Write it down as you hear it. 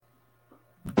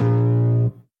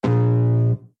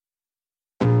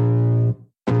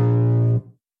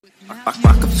I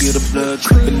can feel the blood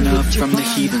creeping up from the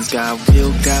heathens. Got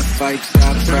will, got fight,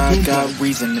 got pride, got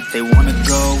reason. If they wanna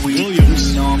go eat,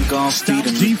 you know I'm gon' feed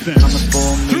them. Coming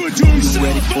for me, you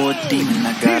ready for a demon.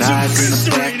 I got eyes in the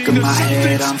back of my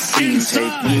head, I'm seeing.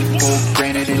 Take me for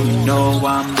granted and you know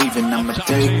I'm leaving. I'ma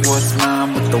take what's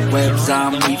mine with the webs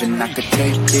I'm weaving. I could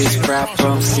take this crap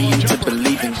from seeing to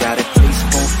believing. Got a taste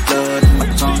for blood and my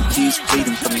tongue keeps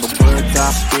bleeding. From the words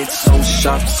I spit, so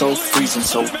sharp, so freezing.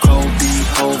 So cold,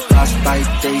 behold, frostbite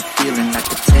they feeling. I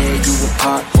could tear you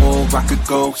apart or I could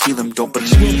go heal them. Don't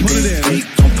believe in fate,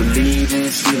 don't believe in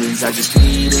feelings. I just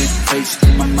need it, taste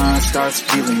in my mind starts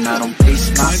feeling. I don't pace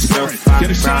myself, I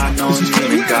grind on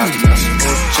kneeling. Got nothing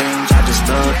for change, I just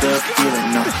love the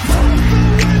feeling. No,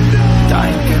 I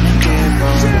ain't gonna give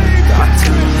up. Got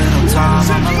too little time,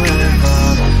 I'ma live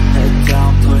up. Head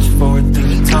down, push forward through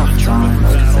the tough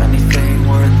times. Anything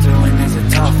worth doing is a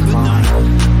tough climb.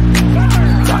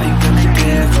 I ain't gonna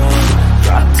give up.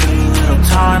 Got too little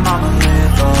time, I'ma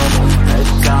live up. Head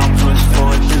down, push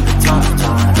forward through the tough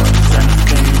times.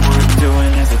 Anything worth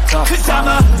doing is a tough climb. 'Cause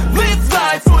I'ma live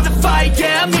life for the fight,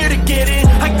 yeah, I'm here to get it.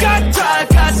 I got drive,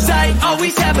 got sight,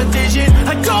 always have a vision.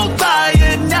 I go by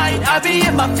at night, I be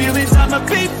in my feelings. I'ma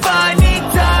be fine, need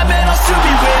time, and I'll soon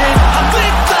be winning. I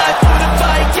live life for the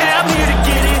fight, yeah, I'm here to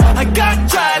get it. I got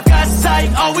drive, got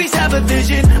sight, always have a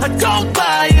vision. I go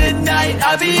by at night,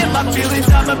 I be in my feelings.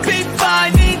 I'ma be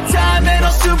fine, need time, and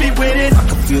I'll soon be winning. I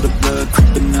can feel the blood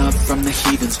creeping up from the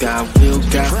heathens. Got will,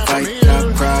 got fight,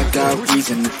 got pride, got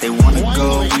reason. If they wanna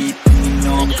go eat, then you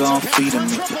know I'm gon' feed them.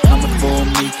 If you're coming for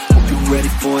me, hope you're ready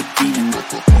for a demon. I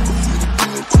can feel the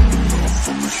blood creeping up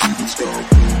from the heathens. Got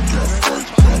will, got fight,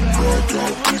 got pride,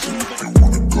 got reason. If they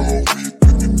wanna go eat,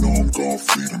 then you know I'm gon'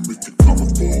 feed them. If you're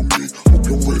coming for me, hope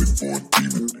you're ready for a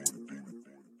demon.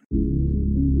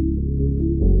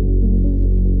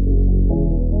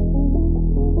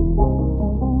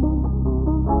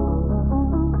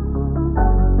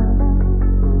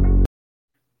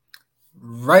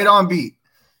 Right on beat.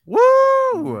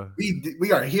 Woo!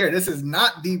 We are here. This is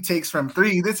not Deep Takes from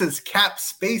 3. This is Cap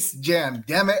Space Jam,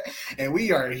 damn it. And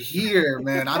we are here,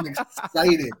 man. I'm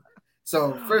excited.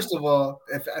 So first of all,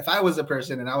 if I was a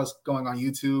person and I was going on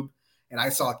YouTube and I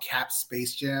saw Cap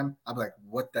Space Jam, I'd be like,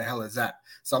 what the hell is that?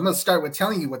 So I'm going to start with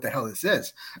telling you what the hell this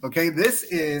is. Okay, this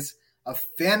is a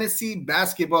fantasy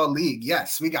basketball league.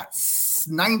 Yes, we got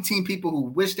 19 people who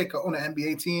wish they could own an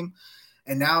NBA team,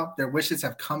 and now their wishes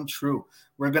have come true.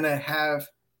 We're going to have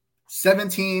 16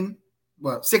 teams,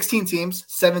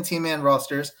 17-man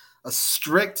rosters, a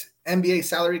strict NBA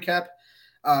salary cap.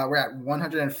 We're at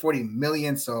 140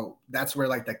 million, so that's where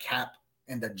like the cap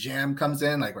and the jam comes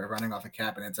in. Like we're running off a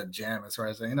cap and it's a jam as far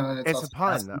as it's a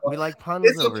pun. basketball. We like puns.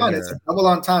 It's a pun. Here. It's a double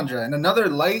entendre. And another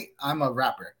light, I'm a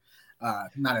rapper.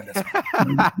 Not in this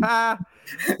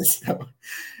one.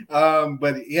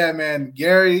 But yeah, man,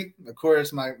 Gary, of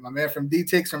course, my man from D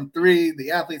Takes from 3,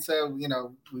 the athletes. So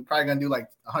we're probably gonna do like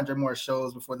 100 more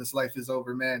shows before this life is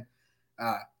over, man.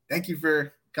 Thank you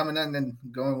for coming in and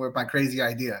going with my crazy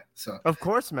idea. So of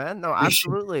course, man. No,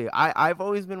 absolutely. I've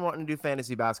always been wanting to do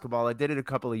fantasy basketball. I did it a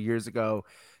couple of years ago.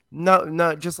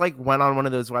 No, just like went on one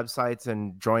of those websites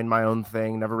and joined my own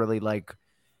thing. Never really like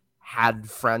had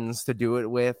friends to do it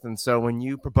with. And so when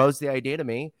you proposed the idea to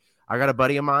me, I got a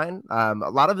buddy of mine. A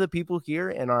lot of the people here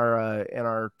in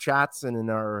our chats and in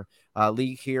our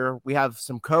league here, we have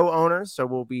some co-owners. So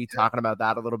we'll be talking about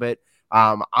that a little bit.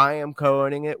 I am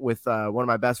co-owning it with one of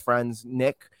my best friends,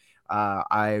 Nick.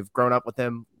 I've grown up with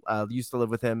him, used to live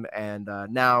with him, and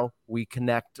now we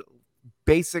connect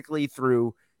basically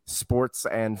through sports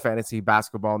and fantasy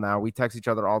basketball. Now we text each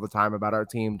other all the time about our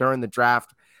team. During the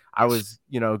draft, I was,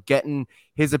 getting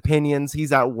his opinions.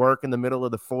 He's at work in the middle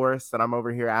of the forest, and I'm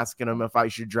over here asking him if I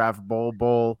should draft Bull.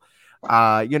 We're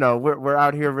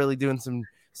out here really doing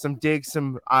some digs,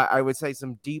 I would say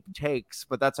some deep takes,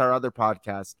 but that's our other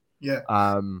podcast. Yeah.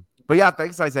 But yeah,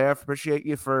 thanks, Isaiah. Appreciate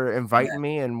you for inviting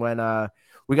me. And when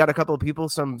we got a couple of people,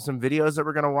 some videos that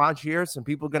we're gonna watch here, some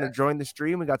people gonna join the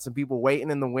stream. We got some people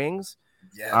waiting in the wings.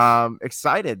 Yeah.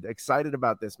 Excited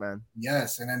about this, man.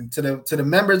 Yes, and then to the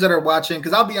members that are watching,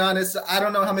 because I'll be honest, I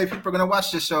don't know how many people are gonna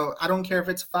watch this show. I don't care if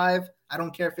it's 5, I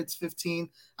don't care if it's 15,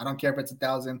 I don't care if it's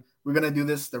 1,000. We're gonna do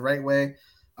this the right way.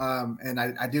 And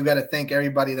I do gotta thank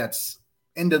everybody that's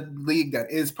in the league that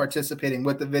is participating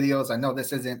with the videos. I know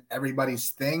this isn't everybody's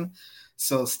thing,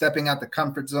 so stepping out the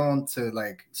comfort zone to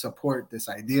like support this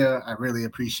idea, I really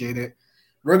appreciate it.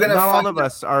 We're gonna not all of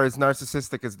us are as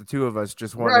narcissistic as the two of us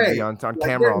just want to be on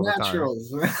camera all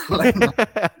the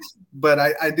time. But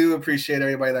I do appreciate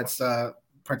everybody that's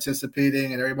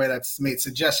participating and everybody that's made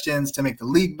suggestions to make the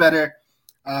league better.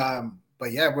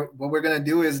 But yeah, what we're gonna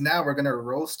do is now we're gonna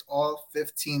roast all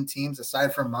 15 teams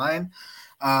aside from mine,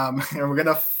 and we're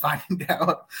gonna find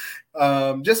out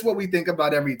just what we think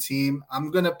about every team. I'm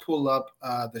gonna pull up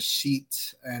the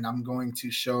sheet and I'm going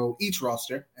to show each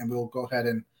roster, and we'll go ahead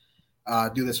and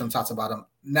do this from top to bottom.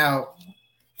 Now,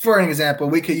 for an example,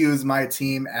 we could use my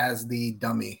team as the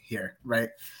dummy here, right?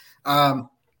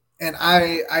 And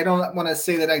I don't want to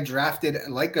say that I drafted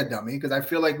like a dummy because I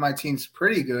feel like my team's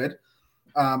pretty good.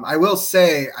 I will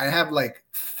say I have like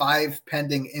 5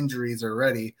 pending injuries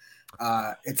already.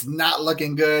 It's not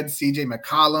looking good. CJ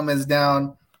McCollum is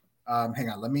down. Hang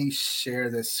on, let me share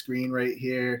this screen right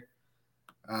here.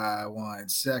 1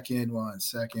 second.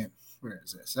 Where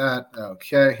is this at?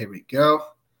 Okay, here we go.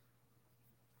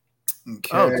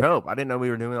 Okay. Oh, dope. I didn't know we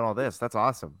were doing all this. That's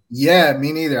awesome. Yeah,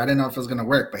 me neither. I didn't know if it was going to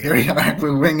work, but here we are.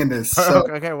 We're winging this. So.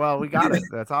 Okay, well, we got it.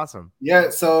 That's awesome.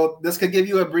 Yeah, so this could give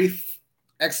you a brief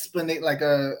explanation, like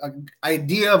a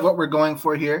idea of what we're going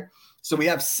for here. So we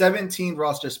have 17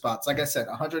 roster spots. Like I said,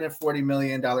 $140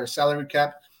 million salary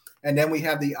cap. And then we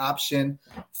have the option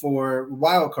for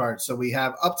wild cards. So we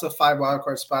have up to 5 wild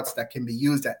card spots that can be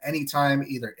used at any time,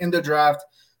 either in the draft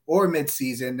or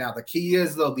mid-season. Now, the key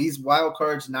is, though, these wild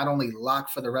cards not only lock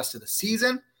for the rest of the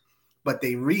season, but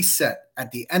they reset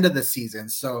at the end of the season.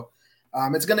 So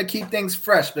it's going to keep things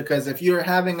fresh because if you're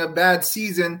having a bad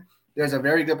season, there's a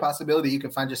very good possibility you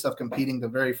can find yourself competing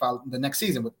the next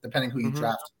season, depending who you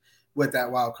draft with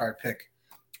that wild card pick.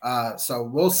 So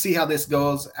we'll see how this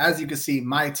goes. As you can see,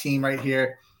 my team right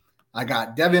here, I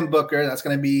got Devin Booker. That's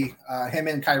going to be him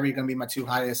and Kyrie going to be my 2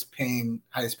 highest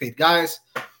paid guys.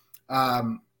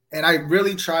 And I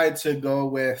really tried to go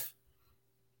with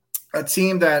a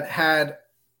team that had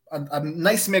a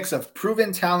nice mix of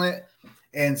proven talent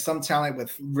and some talent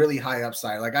with really high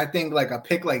upside. Like I think like a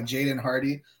pick like Jaden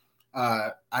Hardy,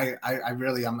 I'm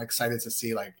excited to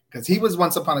see, like, because he was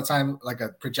once upon a time like a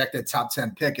projected top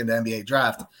 10 pick in the NBA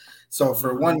draft. So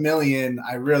for $1 million,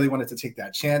 I really wanted to take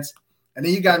that chance. And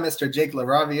then you got Mr. Jake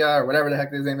LaRavia or whatever the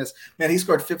heck his name is. Man, he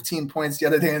scored 15 points the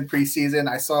other day in preseason.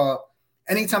 I saw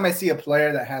anytime I see a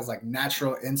player that has like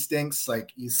natural instincts,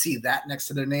 like you see that next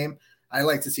to their name, I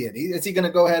like to see it. Is he going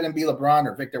to go ahead and be LeBron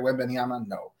or Victor Wembanyama?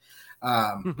 No.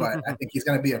 But I think he's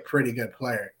going to be a pretty good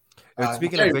player.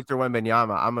 Speaking of Victor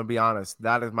Wembanyama, I'm going to be honest,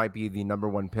 that might be the number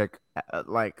 1 pick,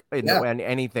 in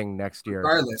anything next year.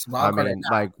 Regardless,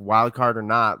 wild card or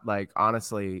not, like,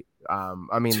 honestly,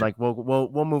 like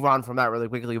we'll move on from that really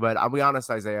quickly, but I'll be honest,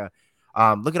 Isaiah,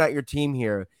 looking at your team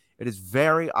here, it is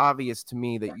very obvious to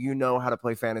me that you know how to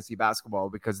play fantasy basketball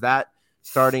because that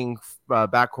starting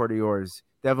backcourt of yours,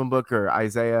 Devin Booker,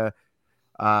 Isaiah,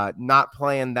 not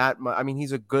playing that much. I mean,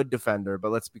 he's a good defender, but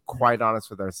let's be quite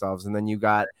honest with ourselves. And then you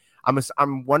got,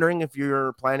 I'm wondering if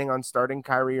you're planning on starting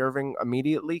Kyrie Irving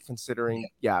immediately, considering,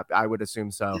 yeah, I would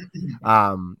assume so.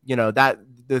 That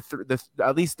the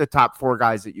at least the top 4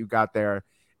 guys that you got there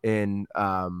in,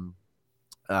 I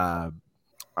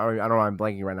don't know, I'm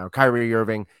blanking right now. Kyrie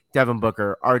Irving, Devin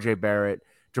Booker, RJ Barrett,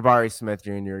 Jabari Smith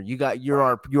Jr. You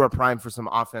are primed for some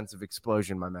offensive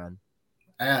explosion, my man.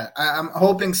 I'm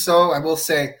hoping so. I will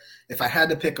say, if I had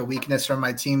to pick a weakness from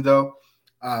my team, though,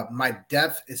 my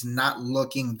depth is not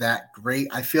looking that great.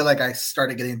 I feel like I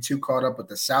started getting too caught up with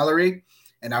the salary,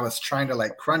 and I was trying to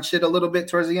like crunch it a little bit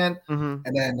towards the end. And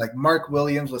then like Mark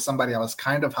Williams was somebody I was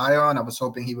kind of high on. I was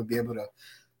hoping he would be able to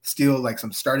steal like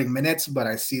some starting minutes, but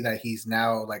I see that he's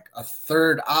now like a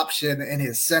 3rd option in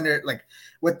his center, like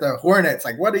with the Hornets.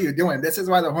 Like, what are you doing? This is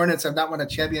why the Hornets have not won a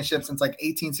championship since like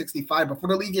 1865, before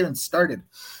the league even started.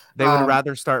 They would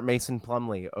rather start Mason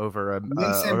Plumlee over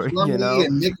Mason Plumlee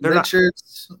and Nick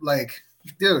Richards. Like,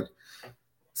 dude.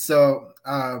 So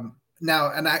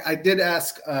now, and I did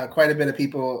ask quite a bit of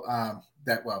people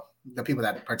the people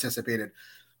that participated,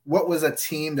 what was a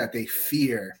team that they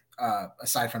fear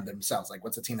aside from themselves? Like,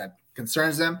 what's a team that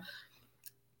concerns them?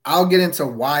 I'll get into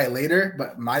why later,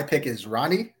 but my pick is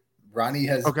Ronnie. Ronnie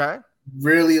has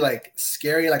really like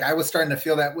scary. Like, I was starting to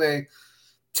feel that way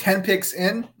 10 picks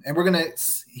in, and we're going to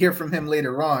hear from him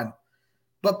later on.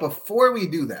 But before we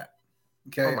do that,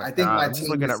 okay, I think my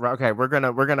team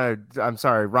I'm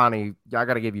sorry, Ronnie, I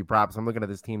got to give you props. I'm looking at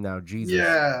this team now. Jesus.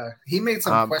 Yeah, he made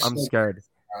some questions. I'm scared.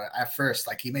 At first,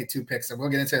 like, he made 2 picks, and we'll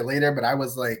get into it later, but I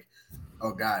was like,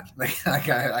 oh God,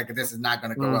 like this is not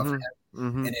going to go well for him.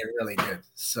 And it really did.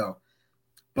 So,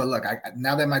 but look,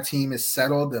 now that my team is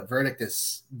settled, the verdict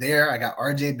is there. I got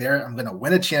RJ Barrett. I'm going to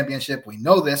win a championship. We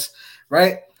know this,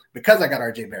 right? Because I got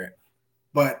RJ Barrett.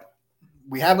 But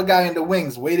we have a guy in the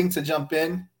wings waiting to jump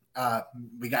in.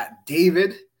 We got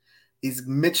David. He's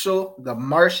Mitchell, the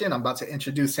Martian. I'm about to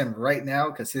introduce him right now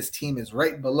because his team is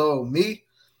right below me.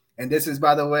 And this is,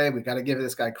 by the way, we got to give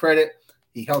this guy credit.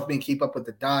 He helped me keep up with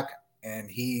the doc, and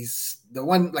he's the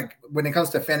one, like, when it comes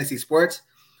to fantasy sports,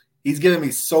 he's given me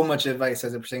so much advice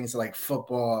as it pertains to like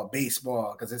football,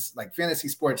 baseball, because it's like fantasy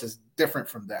sports is different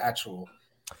from the actual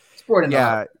sport.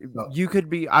 Yeah, you could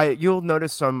be. You'll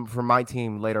notice some from my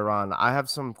team later on. I have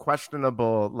some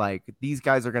questionable, like, these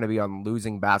guys are going to be on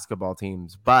losing basketball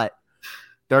teams, but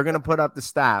they're going to put up the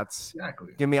stats.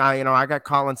 Exactly. I got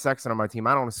Colin Sexton on my team.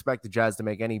 I don't expect the Jazz to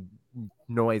make any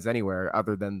noise anywhere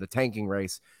other than the tanking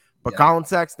race. But Colin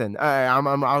Sexton,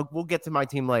 we'll get to my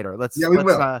team later. Let's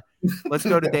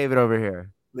go to David over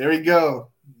here. There we go.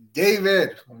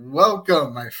 David,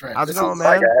 welcome, my friend. How's it going, man?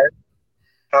 Hi, guys.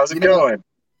 How's it going?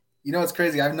 You know, it's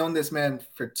crazy. I've known this man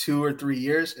for 2 or 3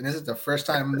 years, and this is the first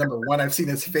time, number one, I've seen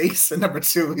his face, and number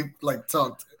two, we like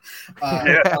talked.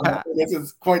 This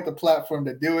is quite the platform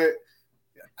to do it.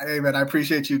 Hey, man, I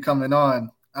appreciate you coming on.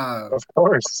 Of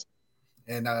course.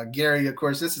 And Gary, of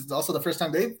course, this is also the first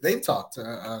time they've talked.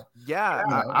 I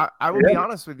will be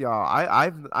honest with y'all.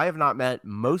 I have not met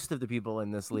most of the people in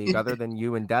this league other than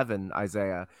you and Devin,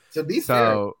 Isaiah. To be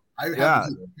fair,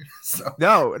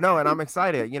 No, and I'm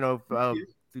excited.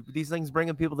 These things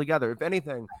bringing people together. If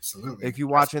anything, absolutely. If you're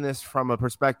watching this from a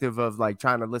perspective of like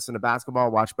trying to listen to basketball,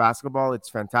 watch basketball, it's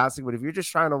fantastic. But if you're just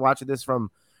trying to watch this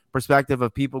from perspective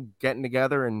of people getting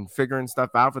together and figuring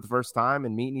stuff out for the first time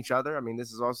and meeting each other, I mean,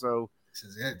 this is it.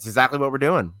 It's exactly what we're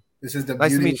doing. This is the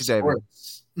nice to meet you, David.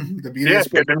 The beauty of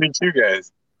good to meet you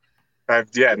guys.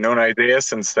 I've known Isaiah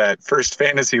since that first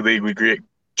fantasy league we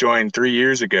joined 3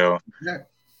 years ago. Yeah.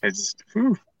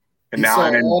 And now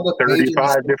I'm in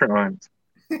 35 different ones.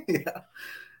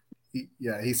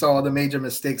 He saw all the major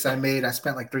mistakes I made. I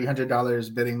spent like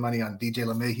 $300 bidding money on DJ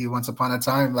LeMahieu once upon a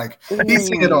time. Like, he's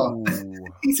seen it all.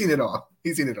 He's seen it all.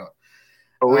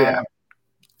 Oh, yeah.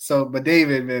 But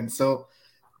David, man, so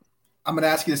I'm going to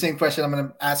ask you the same question I'm going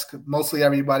to ask mostly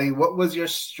everybody. What was your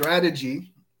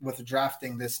strategy with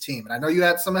drafting this team? And I know you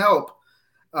had some help.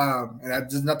 And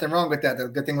there's nothing wrong with that. The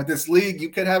good thing with this league, you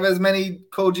could have as many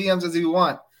co-GMs as you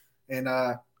want. And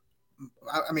I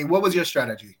mean, what was your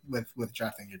strategy with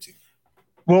drafting your team?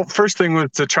 Well, first thing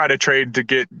was to try to trade to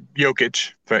get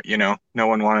Jokic, but no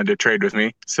one wanted to trade with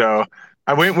me. So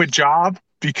I went with Job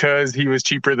because he was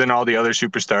cheaper than all the other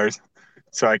superstars.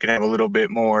 So I could have a little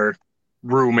bit more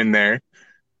room in there.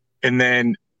 And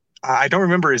then I don't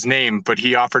remember his name, but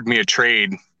he offered me a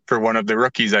trade for one of the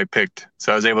rookies I picked.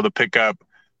 So I was able to pick up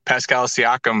Pascal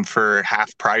Siakam for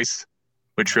half price,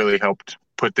 which really helped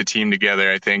put the team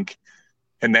together, I think.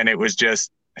 And then it was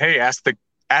just, hey, ask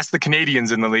the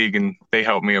Canadians in the league, and they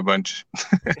helped me a bunch.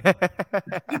 I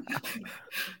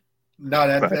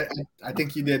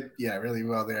think you did, really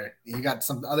well there. You got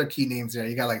some other key names there.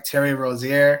 You got like Terry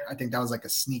Rozier. I think that was like a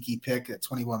sneaky pick at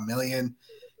 $21 million.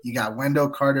 You got Wendell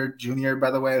Carter Jr.,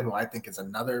 by the way, who I think is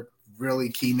another really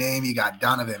key name. You got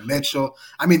Donovan Mitchell.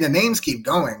 I mean, the names keep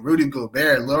going. Rudy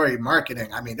Gobert, Lauri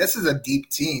Markkanen. I mean, this is a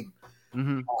deep team.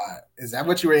 Mm-hmm. Is that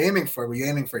what you were aiming for? Were you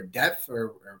aiming for depth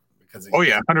or because?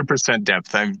 100%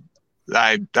 depth.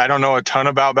 I don't know a ton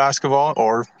about basketball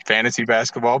or fantasy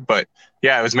basketball, but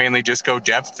it was mainly just go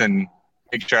depth and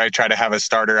make sure I try to have a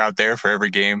starter out there for every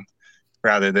game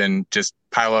rather than just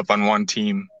pile up on one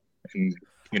team. And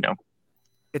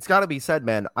it's got to be said,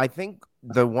 man. I think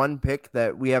the one pick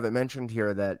that we haven't mentioned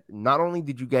here, that not only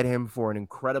did you get him for an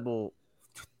incredible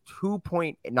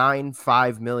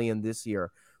 $2.95 million this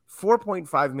year,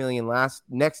 $4.5 million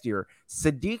next year,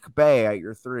 Saddiq Bey at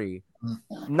your 3.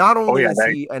 Not only is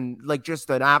he just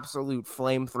an absolute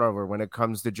flamethrower when it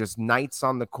comes to just nights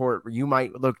on the court where you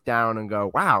might look down and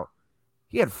go, wow,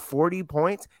 he had 40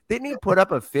 points. Didn't he put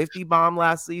up a 50 bomb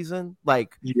last season?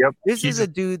 This is a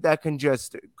dude that can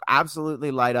just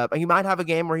absolutely light up. He might have a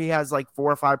game where he has like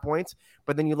 4 or 5 points,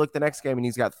 but then you look the next game and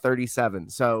he's got 37.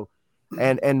 So,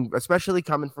 and especially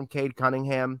coming from Cade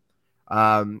Cunningham,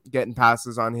 getting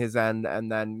passes on his end,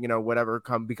 and then whatever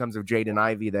becomes of Jaden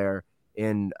Ivey there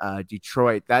in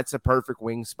Detroit. That's a perfect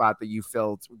wing spot that you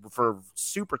filled for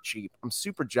super cheap. I'm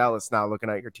super jealous now looking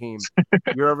at your team.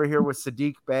 You're over here with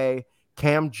Saddiq Bey,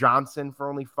 Cam Johnson for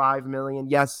only $5 million.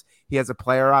 Yes, he has a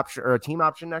player option or a team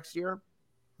option next year,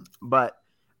 but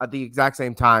at the exact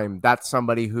same time, that's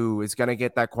somebody who is going to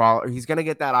get that quality. He's going to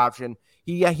get that option.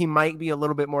 He might be a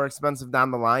little bit more expensive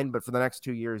down the line, but for the next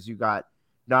 2 years, you got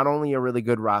not only a really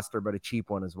good roster, but a cheap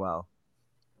one as well.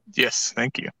 Yes,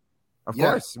 thank you. Of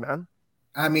course, man.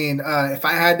 I mean, if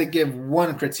I had to give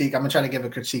one critique, I'm going to try to give a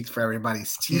critique for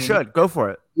everybody's team. You should. Go for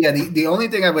it. Yeah, the only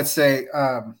thing I would say,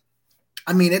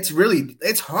 I mean,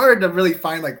 it's hard to really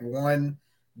find like one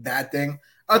bad thing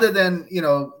other than,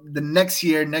 the next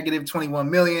year, negative $21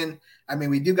 million. I mean,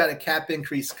 we do got a cap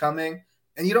increase coming,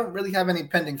 and you don't really have any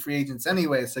pending free agents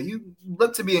anyway, so you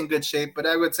look to be in good shape. But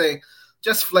I would say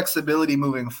just flexibility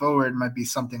moving forward might be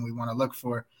something we want to look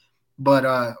for. But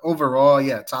overall,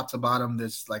 yeah, top to bottom,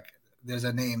 there's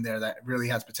a name there that really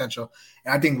has potential.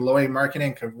 And I think Lauri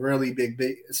Markkanen could really big,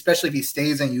 especially if he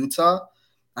stays in Utah.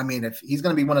 I mean, if he's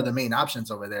going to be one of the main options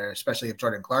over there, especially if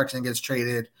Jordan Clarkson gets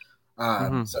traded.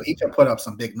 So he can put up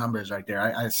some big numbers right there.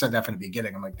 I said that from the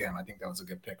beginning. I'm like, damn, I think that was a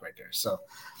good pick right there. So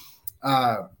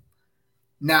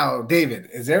now, David,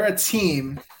 is there a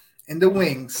team in the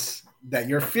wings that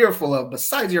you're fearful of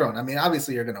besides your own? I mean,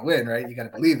 obviously you're going to win, right? You got to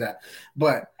believe that.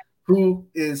 But who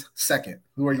is second?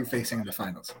 Who are you facing in the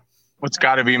finals? What's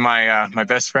got to be my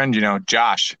best friend,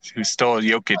 Josh, who stole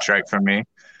Jokic right from me.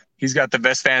 He's got the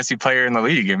best fantasy player in the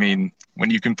league. I mean, when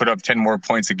you can put up 10 more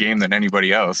points a game than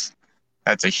anybody else,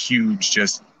 that's a huge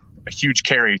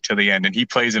carry to the end. And he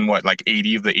plays in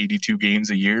 80 of the 82 games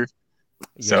a year.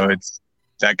 Yeah. So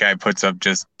that guy puts up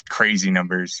just crazy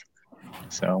numbers.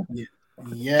 So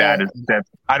yeah, that.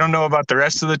 I don't know about the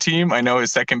rest of the team. I know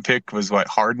his second pick was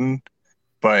Harden,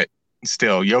 but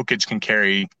still, Jokic can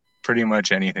carry pretty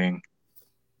much anything.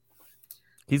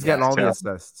 He's getting all the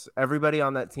assists. Everybody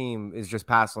on that team is just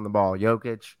passing the ball.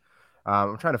 Jokic.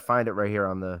 I'm trying to find it right here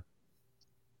on the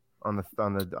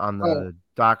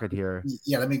docket here.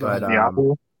 Yeah, let me go ahead.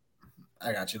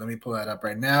 I got you. Let me pull that up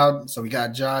right now. So we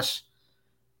got Josh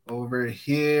over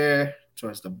here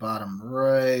towards the bottom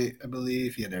right, I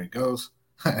believe. Yeah, there it goes.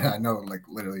 I know,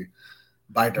 literally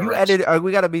by direction.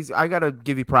 I gotta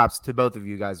give you props to both of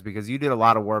you guys because you did a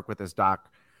lot of work with this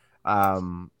doc. I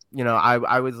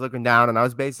was looking down and I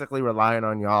was basically relying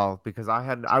on y'all because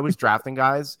I was drafting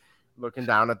guys looking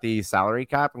down at the salary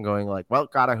cap and going well,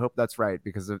 God, I hope that's right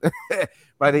because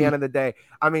by the end of the day,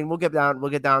 I mean, we'll get down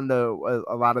to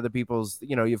a lot of the people's,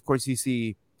 of course you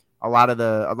see a lot of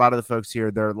the folks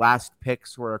here, their last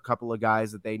picks were a couple of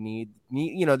guys that they need,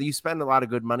 you spend a lot of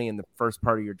good money in the first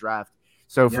part of your draft.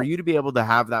 So for you to be able to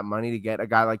have that money to get a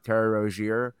guy like Terry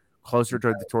Rozier closer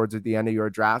towards the end of your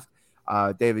draft,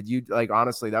 David, you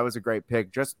honestly, that was a great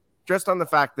pick. Just on the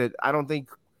fact that I don't think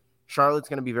Charlotte's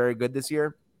going to be very good this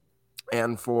year,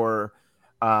 and for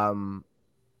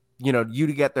you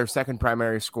to get their second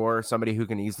primary scorer, somebody who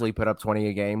can easily put up 20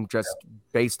 a game, just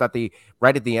based at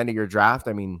right at the end of your draft.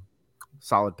 I mean,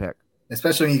 solid pick.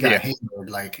 Especially when you got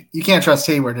Hayward. You can't trust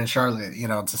Hayward in Charlotte,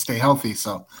 to stay healthy.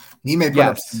 So he may put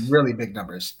up some really big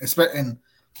numbers. And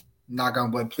knock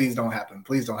on wood, please don't happen.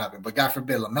 Please don't happen. But God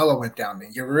forbid LaMelo went down.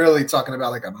 And you're really talking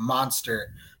about a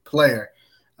monster player.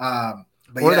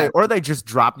 Or they just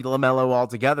drop LaMelo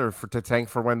altogether to tank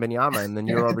for Wembanyama. And then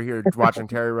you're over here watching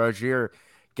Terry Rozier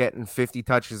getting 50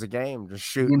 touches a game, just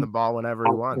shooting the ball whenever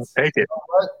he wants. Take it.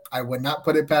 I would not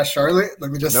put it past Charlotte. Let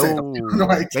me just say.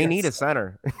 They need a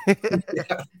center.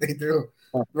 Yeah, they do.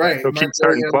 Right. They'll keep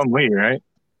starting Plumlee, right?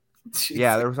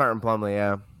 Yeah, they're starting Plumlee,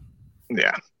 yeah.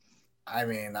 Yeah. I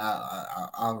mean,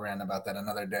 I'll rant about that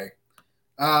another day.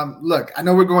 Look, I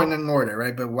know we're going in order,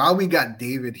 right? But while we got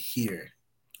David here,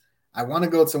 I want to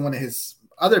go to one of his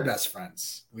other best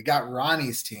friends. We got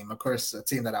Ronnie's team, of course, a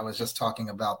team that I was just talking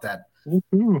about that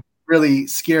really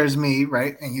scares me,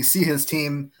 right? And you see his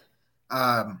team,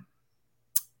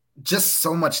 just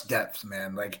so much depth,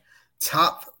 man.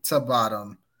 Top to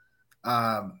bottom.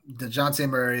 DeJounte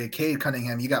Murray, Cade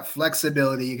Cunningham. You got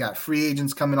flexibility. You got free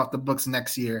agents coming off the books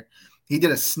next year. He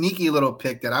did a sneaky little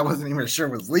pick that I wasn't even sure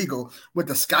was legal with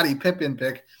the Scottie Pippen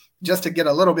pick just to get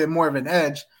a little bit more of an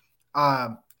edge.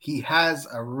 He has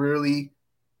a really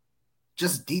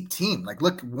just deep team.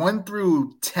 Look, 1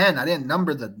 through 10, I didn't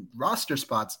number the roster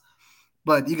spots,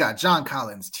 but you got John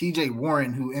Collins, TJ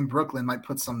Warren, who in Brooklyn might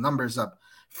put some numbers up,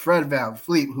 Fred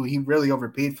VanVleet, who he really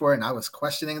overpaid for, and I was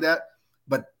questioning that.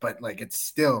 But it's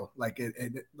still I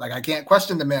can't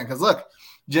question the man because look,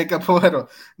 Jacob Poeltl,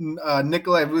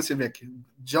 Nikolai Vucevic,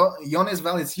 Jonas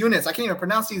Valanciunas. I can't even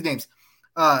pronounce these names.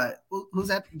 Who's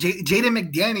that? Jaden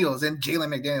McDaniels and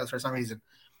Jalen McDaniels for some reason.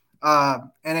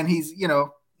 And then he's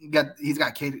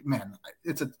got Kate. Man,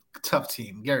 it's a tough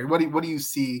team. Gary, what do you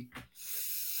see?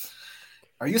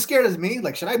 Are you scared as me?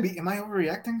 Should I be? Am I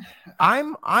overreacting?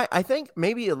 I think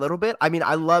maybe a little bit. I mean,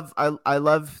 I love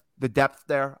the depth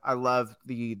there. I love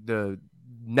the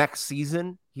next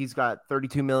season. He's got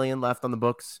 $32 million left on the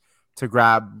books to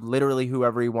grab literally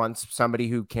whoever he wants, somebody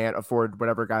who can't afford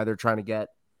whatever guy they're trying to get.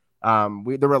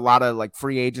 There were a lot of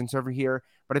free agents over here,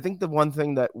 but I think the one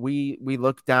thing that we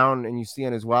look down and you see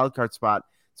in his wild card spot,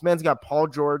 this man's got Paul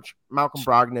George, Malcolm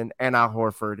Brogdon, and Al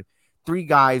Horford, 3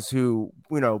 guys who,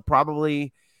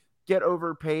 probably get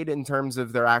overpaid in terms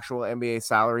of their actual NBA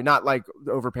salary, not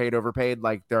overpaid,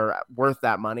 they're worth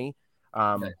that money. But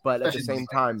at the Especially same like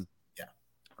time, yeah.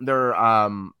 they're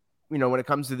when it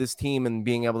comes to this team and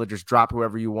being able to just drop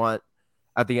whoever you want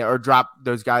at the end, or drop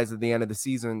those guys at the end of the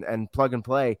season and plug and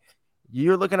play,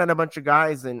 you're looking at a bunch of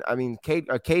guys. And I mean,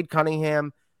 Cade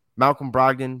Cunningham, Malcolm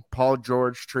Brogdon, Paul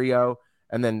George trio,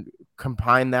 and then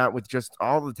combine that with just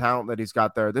all the talent that he's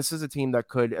got there. This is a team that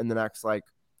could, in the next like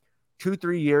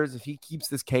 2-3 years, if he keeps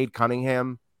this Cade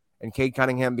Cunningham and Cade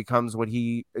Cunningham becomes what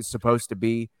he is supposed to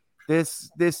be,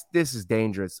 this is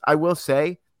dangerous. I will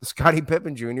say the Scottie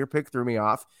Pippen Jr. pick threw me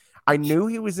off. I knew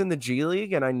he was in the G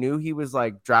League, and I knew he was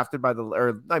like drafted by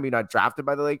not drafted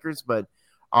by the Lakers, but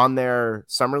on their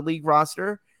summer league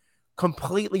roster.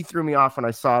 Completely threw me off when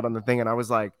I saw it on the thing, and I was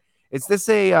like, is this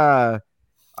a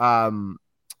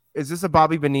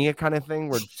Bobby Bonilla kind of thing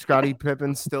where Scottie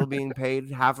Pippen's still being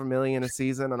paid $500,000 a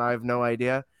season and I have no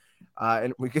idea?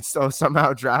 And we could still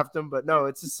somehow draft him, but no,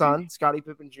 it's his son, Scottie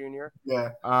Pippen Jr.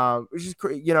 Yeah. Which is,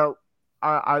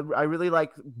 I really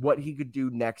like what he could do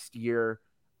next year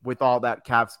with all that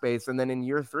cap space. And then in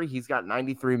year 3, he's got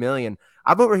 $93 million.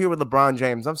 I'm over here with LeBron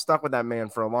James. I'm stuck with that man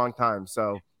for a long time.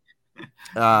 So,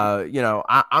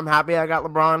 I'm happy I got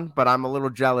LeBron, but I'm a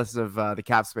little jealous of the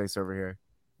cap space over here.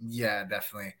 Yeah,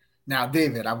 definitely. Now,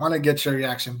 David, I want to get your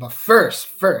reaction, but first,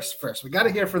 we got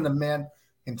to hear from the man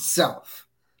himself.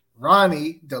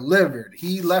 Ronnie delivered.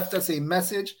 He left us a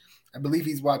message. I believe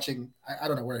he's watching. I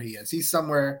don't know where he is. He's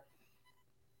somewhere.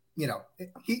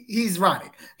 He's Ronnie.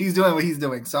 He's doing what he's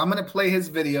doing. So I'm going to play his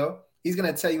video. He's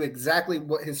going to tell you exactly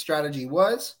what his strategy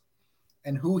was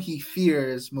and who he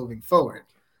fears moving forward.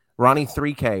 Ronnie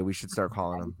 3K, we should start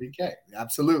calling him. 3K,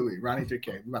 absolutely. Ronnie 3K.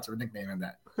 We're about to nickname him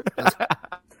that.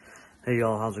 Hey,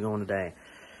 y'all. How's it going today?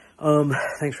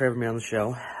 Thanks for having me on the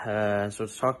show. So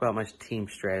to talk about my team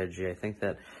strategy, I think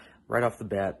that right off the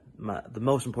bat, the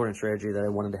most important strategy that I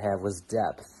wanted to have was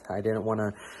depth. I didn't want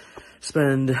to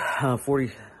spend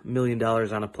 $40 million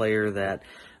on a player that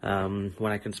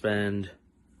when I can spend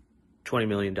 $20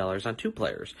 million on 2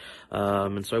 players.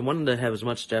 And so I wanted to have as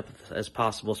much depth as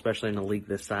possible, especially in a league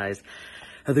this size.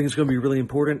 I think it's going to be really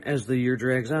important as the year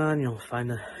drags on.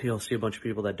 You'll see a bunch of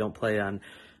people that don't play on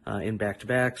in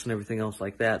back-to-backs and everything else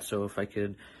like that. So if I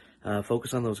could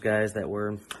focus on those guys that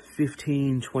were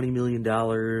 $15, $20 million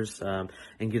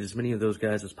and get as many of those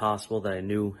guys as possible that I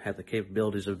knew had the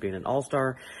capabilities of being an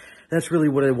all-star, that's really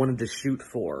what I wanted to shoot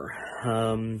for.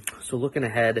 So looking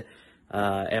ahead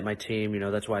at my team,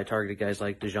 that's why I targeted guys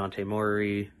like DeJounte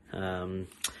Murray,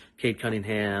 Cade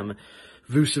Cunningham,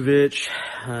 Vucevic,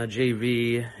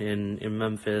 JV in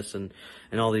Memphis, and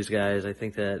all these guys. I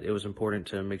think that it was important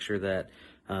to make sure that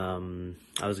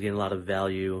I was getting a lot of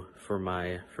value for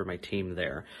my team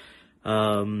there.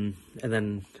 And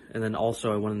then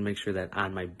also I wanted to make sure that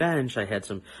on my bench I had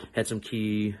some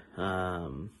key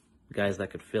guys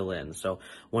that could fill in. So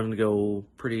wanted to go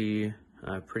pretty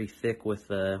thick with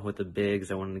the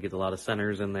bigs. I wanted to get a lot of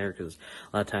centers in there because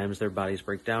a lot of times their bodies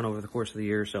break down over the course of the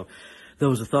year. So there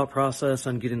was a thought process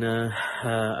on getting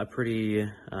a pretty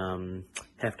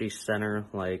hefty center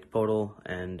like Podol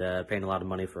and paying a lot of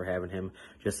money for having him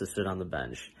just to sit on the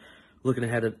bench. Looking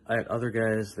ahead at other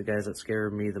guys, the guys that scare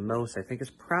me the most, I think is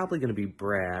probably going to be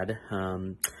Brad. He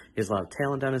has a lot of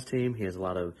talent on his team. He has a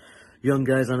lot of young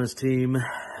guys on his team.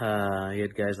 He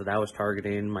had guys that I was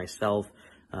targeting myself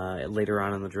later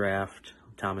on in the draft,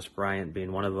 Thomas Bryant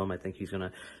being one of them. I think he's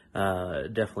going to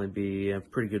definitely be a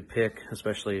pretty good pick,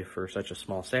 especially for such a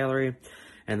small salary.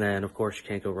 And then, of course, you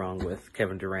can't go wrong with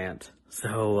Kevin Durant.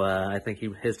 So I think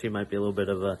his team might be a little bit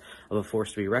of a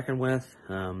force to be reckoned with.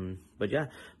 But yeah,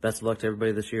 best of luck to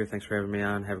everybody this year. Thanks for having me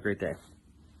on. Have a great day.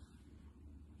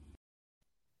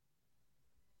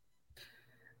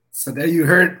 So there you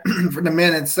heard from the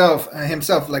man himself.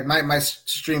 Like my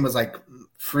stream was like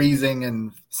freezing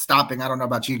and stopping. I don't know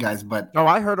about you guys, but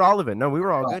I heard all of it. No, we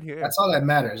were all good here. That's all that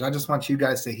matters. I just want you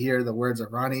guys to hear the words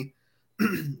of Ronnie.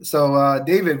 So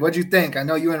David, what'd you think? I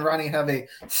know you and Ronnie have a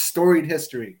storied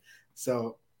history.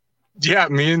 So yeah,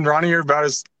 me and Ronnie are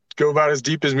go about as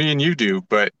deep as me and you do,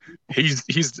 but he's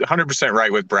 100%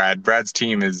 right with Brad. Brad's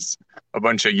team is a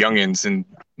bunch of youngins in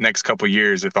next couple of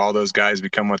years if all those guys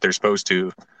become what they're supposed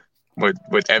to.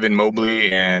 With Evan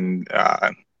Mobley and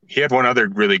he had one other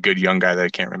really good young guy that I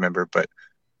can't remember, but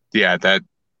yeah,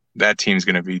 that team's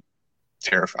going to be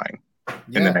terrifying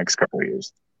in the next couple of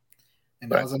years.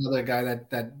 And that was another guy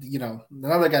that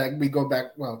another guy that we go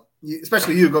back. Well,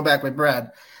 especially you go back with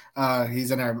Brad. He's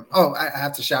in our. Oh, I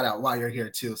have to shout out while you're here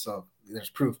too. So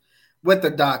there's proof with the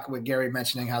doc. With Gary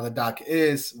mentioning how the doc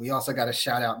is, we also got to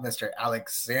shout out Mr.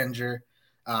 Alex Sanger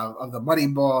of the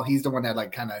Moneyball. He's the one that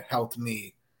like kind of helped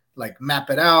me like map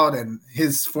it out, and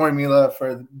his formula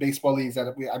for baseball leagues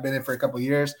that I've been in for a couple of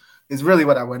years is really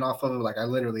what I went off of. Like I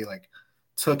literally like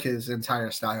took his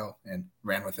entire style and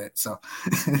ran with it. So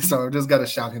so just got to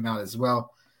shout him out as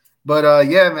well. But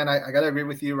yeah, man, I got to agree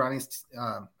with you. Ronnie's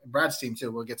Brad's team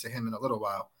too. We'll get to him in a little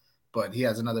while, but he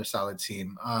has another solid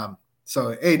team.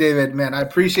 So hey, David, man, I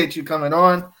appreciate you coming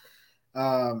on.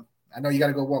 I know you got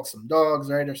to go walk some dogs,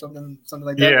 right, or something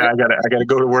like that. Yeah, right? I gotta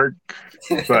go to work.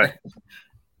 But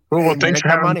well, thanks for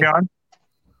having me on.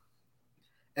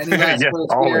 Any last Yes,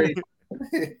 words, always.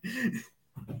 Gary?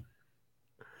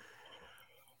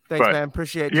 Thanks, But, man.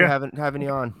 Appreciate you having you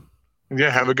on. Yeah,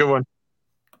 have a good one.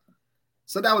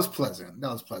 So that was pleasant.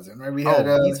 Right? We had,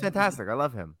 he's fantastic. I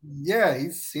love him. Yeah,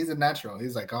 he's a natural.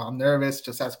 He's like, oh, I'm nervous.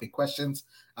 Just ask me questions.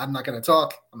 I'm not gonna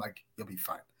talk. I'm like, you'll be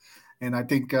fine. And I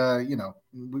think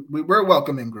we're a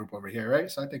welcoming group over here, right?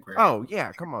 So I think we're. Oh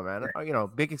yeah, come on, man.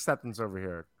 Big acceptance over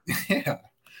here. Yeah.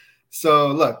 So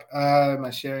look, am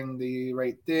I sharing the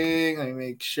right thing? Let me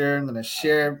make sure. I'm gonna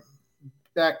share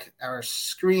back our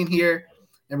screen here,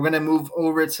 and we're gonna move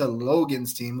over to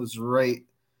Logan's team, who's right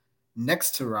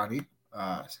next to Ronnie.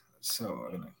 So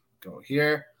I'm gonna go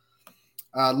here.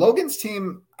 Logan's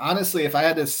team, honestly, if I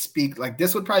had to speak, like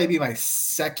this would probably be my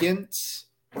second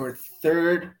or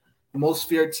third most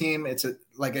feared team. It's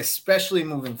especially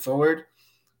moving forward,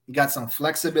 you got some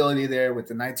flexibility there with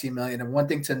the 19 million. And one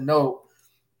thing to note,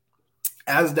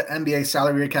 as the NBA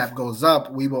salary cap goes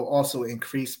up, we will also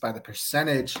increase by the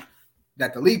percentage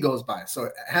that the league goes by. So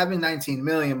having 19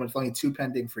 million with only 2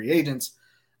 pending free agents,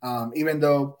 even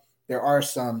though there are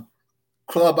some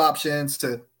club options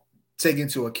to take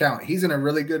into account, he's in a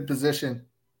really good position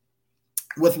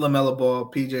with LaMelo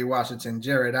Ball, PJ Washington,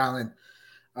 Jared Allen,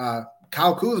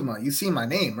 Kyle Kuzma. You see my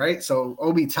name, right? So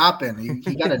Obi Toppin,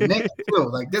 he got a nick too.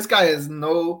 Like this guy is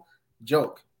no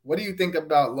joke. What do you think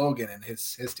about Logan and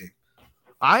his team?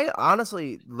 I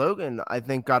honestly, Logan, I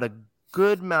think got a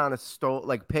good amount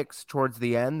of picks towards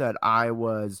the end that I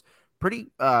was pretty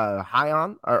high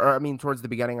on, or I mean towards the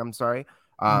beginning. I'm sorry.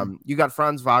 You got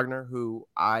Franz Wagner, who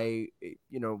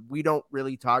we don't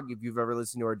really talk. If you've ever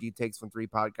listened to our Deep Takes from 3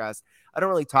 podcast, I don't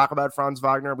really talk about Franz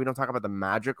Wagner. We don't talk about the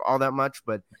Magic all that much,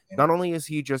 but not only is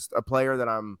he just a player that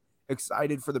I'm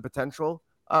excited for the potential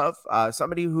of,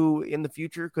 somebody who in the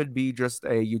future could be just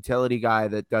a utility guy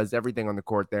that does everything on the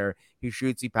court there. He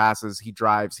shoots, he passes, he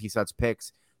drives, he sets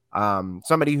picks.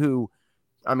 Somebody who,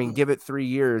 I mean, give it 3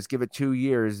 years, give it 2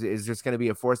 years, is just going to be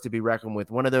a force to be reckoned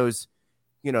with. One of those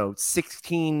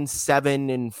 16, 7,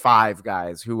 and 5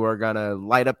 guys who are going to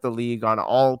light up the league on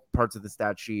all parts of the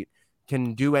stat sheet,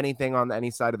 can do anything on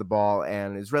any side of the ball,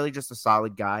 and is really just a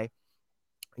solid guy.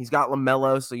 He's got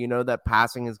LaMelo, so that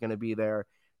passing is going to be there.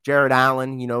 Jared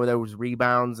Allen, those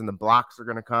rebounds and the blocks are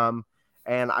going to come.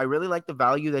 And I really like the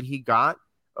value that he got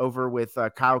over with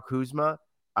Kyle Kuzma.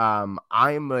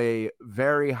 I'm a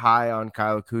very high on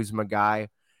Kyle Kuzma guy.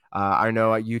 I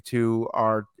know you two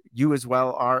are. You as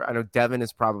well are. I know Devin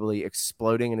is probably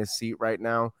exploding in his seat right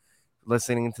now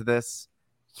listening to this.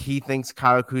 He thinks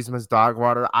Kyle Kuzma's dog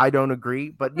water. I don't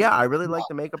agree. But, yeah, I really like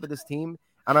the makeup of this team,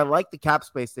 and I like the cap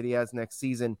space that he has next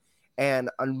season. And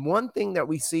one thing that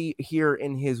we see here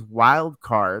in his wild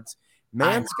cards,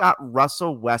 man's got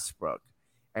Russell Westbrook.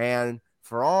 And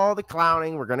for all the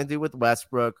clowning we're going to do with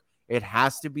Westbrook, it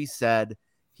has to be said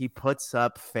he puts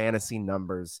up fantasy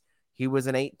numbers. He was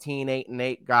an 18,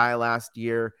 8-8 guy last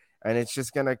year, and it's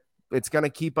gonna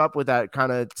keep up with that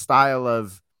kind of style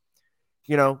of,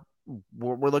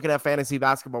 we're looking at fantasy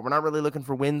basketball. We're not really looking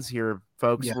for wins here,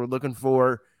 folks. Yeah. We're looking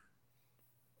for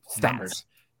stats. Numbers.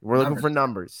 We're looking for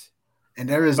numbers. And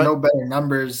there is no better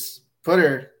numbers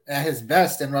putter at his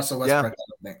best than Russell Westbrook.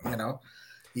 Yeah.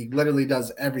 He literally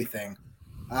does everything.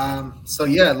 So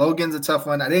yeah, Logan's a tough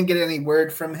one. I didn't get any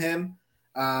word from him.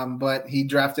 But he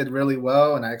drafted really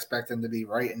well, and I expect him to be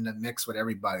right in the mix with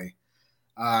everybody.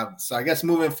 So I guess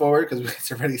moving forward, because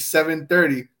it's already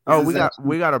 7:30. Oh,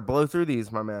 we got to blow through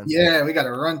these, my man. Yeah, we got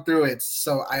to run through it.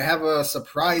 So I have a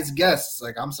surprise guest.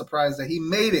 Like, I'm surprised that he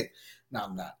made it. No,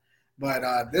 I'm not.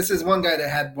 But this is one guy that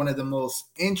had one of the most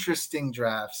interesting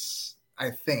drafts,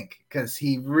 I think, because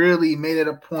he really made it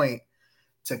a point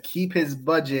to keep his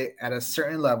budget at a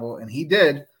certain level, and he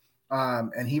did.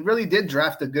 And he really did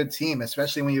draft a good team,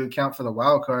 especially when you account for the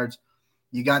wild cards.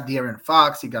 You got De'Aaron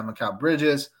Fox, you got Mikal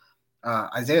Bridges,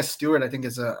 Isaiah Stewart. I think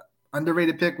is a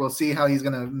underrated pick. We'll see how he's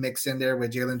going to mix in there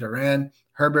with Jalen Duran,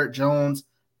 Herbert Jones.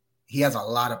 He has a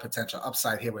lot of potential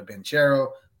upside here with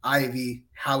Banchero, Ivy,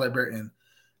 Halliburton.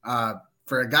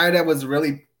 For a guy that was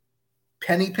really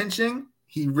penny pinching,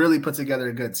 he really put together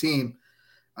a good team.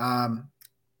 The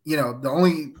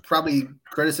only probably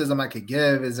criticism I could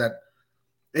give is that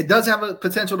It does have a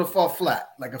potential to fall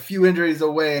flat. Like a few injuries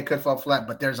away, it could fall flat,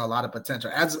 but there's a lot of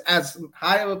potential. As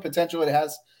high of a potential it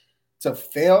has to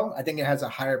fail, I think it has a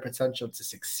higher potential to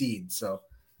succeed. So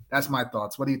that's my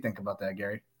thoughts. What do you think about that,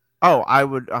 Gary? Oh, I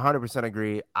would 100%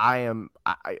 agree.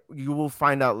 You will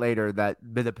find out later that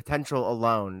the potential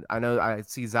alone, I know I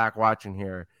see Zach watching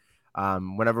here.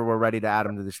 Whenever we're ready to add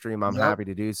him to the stream, I'm happy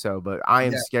to do so. But I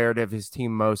am scared of his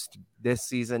team most this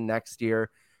season, next year,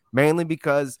 mainly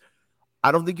because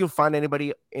I don't think you'll find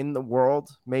anybody in the world,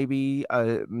 maybe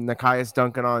Nekias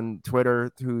Duncan on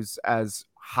Twitter, who's as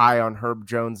high on Herb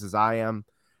Jones as I am,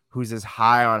 who's as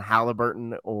high on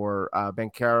Halliburton or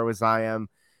Banchero as I am.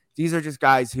 These are just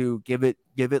guys who give it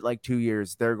like 2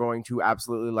 years. They're going to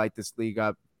absolutely light this league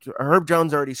up. Herb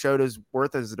Jones already showed his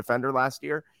worth as a defender last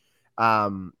year.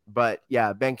 But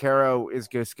yeah, Banchero is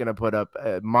just going to put up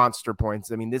monster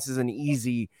points. I mean, this is an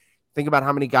easy – think about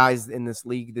how many guys in this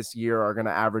league this year are going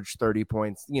to average 30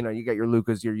 points. You know, you got your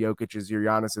Lukas, your Jokic's, your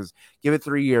Giannis's. Give it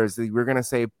 3 years. We're going to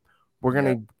say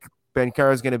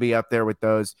Banchero is going to be up there with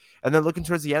those. And then looking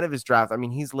towards the end of his draft, I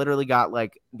mean, he's literally got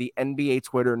like the NBA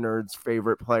Twitter nerds'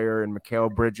 favorite player in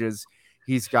Mikal Bridges.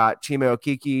 He's got Chime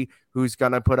Okeke, who's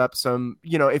going to put up some,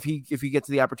 you know, if he gets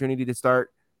the opportunity to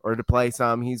start or to play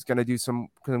some, he's going to do some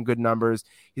good numbers.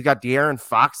 He's got De'Aaron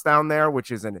Fox down there,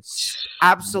 which is an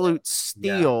absolute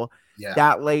steal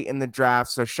that late in the draft.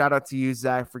 So shout out to you,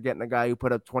 Zach, for getting a guy who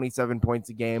put up 27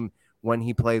 points a game when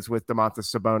he plays with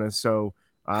Domantas Sabonis. So,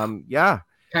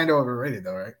 kind of overrated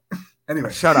though, right?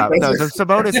 Anyway, shut up. No, the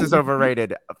Sabonis is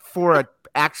overrated for an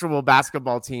actual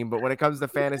basketball team, but when it comes to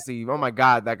fantasy, oh my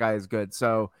God, that guy is good.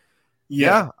 So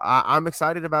I'm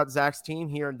excited about Zach's team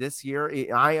here this year.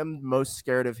 I am most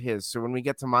scared of his. So when we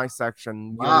get to my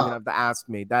section, you don't even have to ask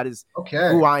me. That is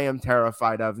who I am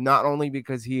terrified of, not only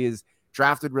because he is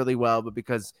drafted really well, but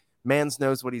because Mans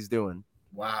knows what he's doing.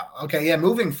 Wow. Okay. Yeah.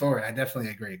 Moving forward, I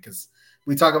definitely agree because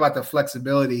we talk about the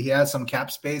flexibility. He has some cap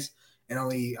space and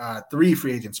only 3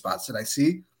 free agent spots that I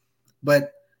see.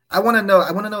 But I want to know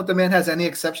if the man has any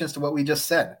exceptions to what we just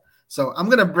said. So I'm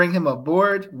going to bring him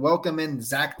aboard. Welcome in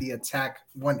Zach the Attack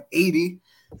 180.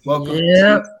 Welcome to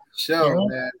the show,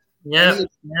 man. Yeah.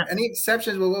 Any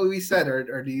exceptions with what we said,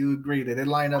 or do you agree? Did it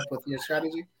line up with your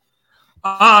strategy?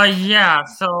 Yeah.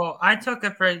 So I took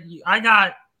it for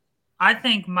I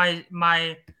think my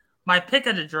pick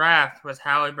of the draft was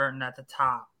Halliburton at the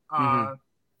top.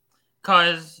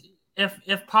 Because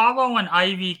if Paolo and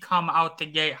Ivy come out the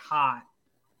gate hot,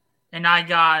 and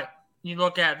you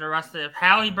look at the rest of it,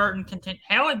 Halliburton,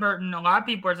 a lot of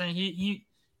people are saying he's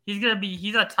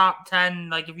a top 10,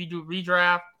 like if you do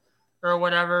redraft or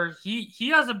whatever, he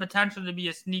has the potential to be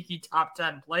a sneaky top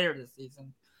 10 player this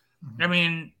season. I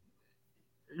mean,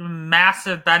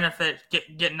 massive benefit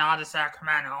getting out of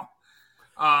Sacramento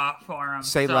for him.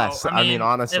 Say less. I mean,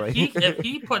 honestly,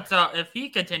 if he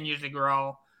continues to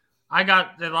grow, I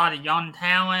got a lot of young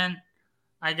talent.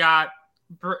 I got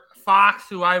Fox,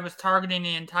 who I was targeting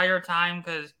the entire time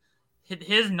because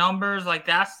his numbers, like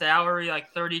that salary,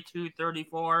 like 32,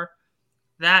 34,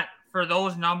 that for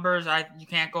those numbers, you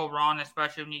can't go wrong,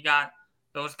 especially when you got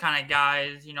those kind of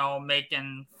guys, you know,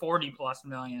 making 40 plus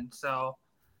million. So,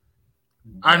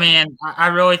 I mean, I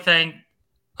really think,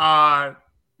 my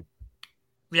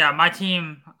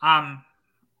team,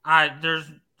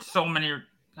 there's so many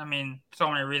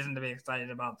reasons to be excited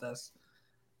about this.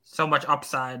 So much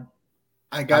upside.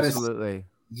 I got absolutely.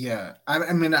 Yeah.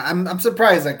 I mean, I'm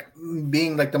surprised, like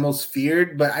being like the most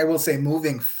feared, but I will say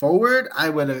moving forward, I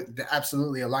would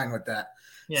absolutely align with that.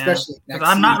 Yeah. Especially next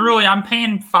I'm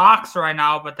paying Fox right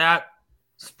now, but that's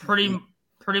pretty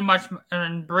much,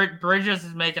 and Bridges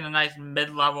is making a nice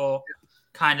mid-level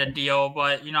kind of deal,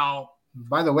 but you know,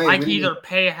 by the way, I can either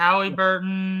pay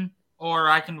Halliburton or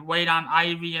I can wait on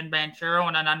Ivy and Banchero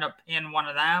and then end up paying one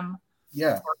of them.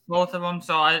 Yeah. Or both of them.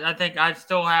 So I think I'm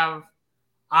set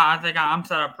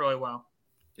up really well.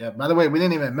 Yeah. By the way, we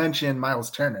didn't even mention Miles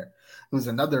Turner, who's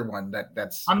another one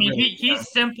that's. I mean, really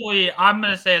he's simply. I'm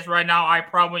going to say this right now. I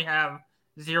probably have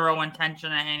zero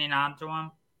intention of hanging on to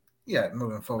him. Yeah,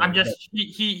 moving forward. I'm just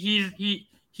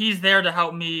he's there to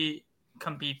help me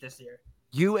compete this year.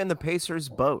 You and the Pacers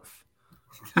both.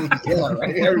 Yeah,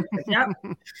 right. Yep.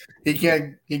 He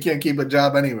can't keep a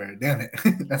job anywhere. Damn it,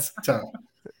 that's tough.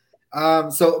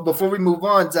 So before we move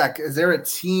on, Zach, is there a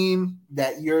team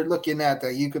that you're looking at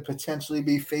that you could potentially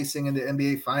be facing in the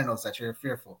NBA Finals that you're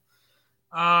fearful?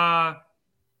 I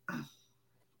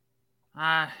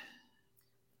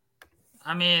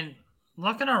mean,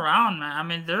 looking around, man. I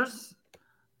mean,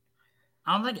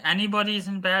 I don't think anybody's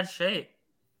in bad shape.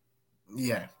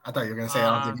 Yeah, I thought you were gonna say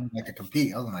I don't think I could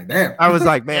compete. I was like, damn. I was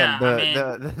like, man,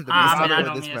 I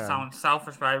don't mean to man. sound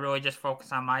selfish, but I really just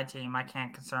focus on my team. I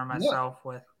can't concern myself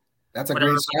with. That's a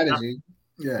great strategy.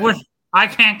 Yeah. I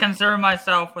can't concern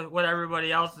myself with what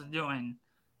everybody else is doing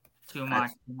too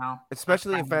much, you know.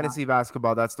 Especially in fantasy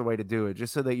basketball, that's the way to do it.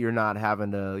 Just so that you're not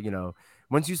having to, you know,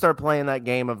 once you start playing that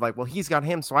game of like, well, he's got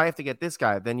him, so I have to get this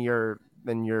guy. Then your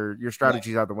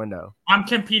strategy's out the window. I'm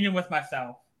competing with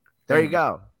myself. There you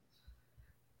go.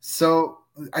 So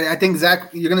I think Zach,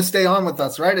 you're gonna stay on with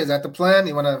us, right? Is that the plan?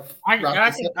 You want to? I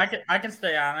can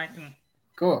stay on. I can.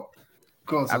 Cool.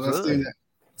 So Absolutely. Let's do that.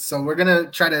 So we're gonna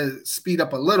try to speed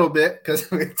up a little bit because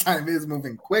time is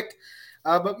moving quick.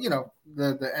 But you know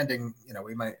the ending, you know,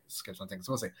 we might skip some things.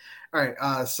 So we'll see. All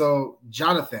right. So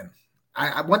Jonathan,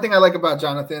 one thing I like about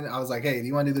Jonathan, I was like, hey, do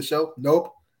you want to do the show?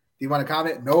 Nope. Do you want to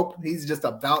comment? Nope. He's just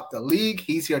about the league.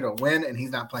 He's here to win, and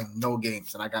he's not playing no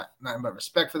games. And I got nothing but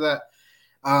respect for that.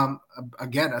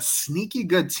 Again, a sneaky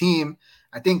good team.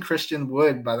 I think Christian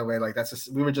Wood, by the way, like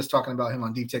we were just talking about him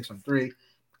on Deep Takes from 3.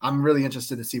 I'm really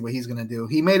interested to see what he's going to do.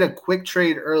 He made a quick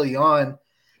trade early on.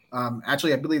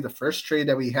 Actually, I believe the first trade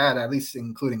that we had, at least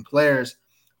including players,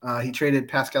 he traded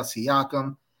Pascal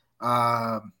Siakam.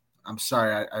 I'm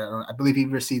sorry, I believe he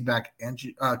received back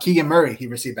Keegan Murray. He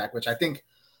received back, which I think,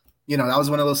 you know, that was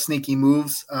one of those sneaky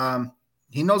moves.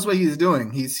 He knows what he's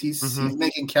doing. He's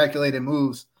making calculated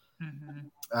moves.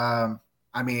 Mm-hmm.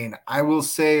 I mean, I will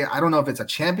say I don't know if it's a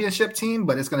championship team,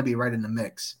 but it's going to be right in the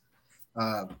mix.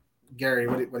 Gary,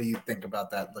 what do you think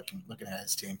about that? Looking at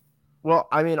his team. Well,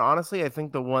 I mean, honestly, I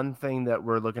think the one thing that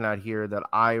we're looking at here that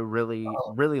I really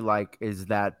like is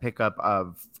that pickup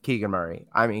of Keegan Murray.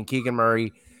 I mean, Keegan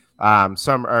Murray,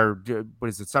 Summer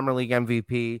League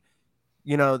MVP.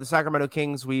 You know, the Sacramento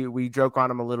Kings, we joke on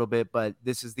them a little bit, but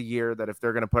this is the year that if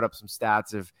they're going to put up some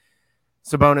stats, if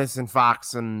Sabonis and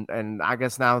Fox and I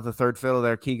guess now the third fiddle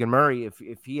there, Keegan Murray,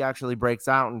 if he actually breaks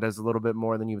out and does a little bit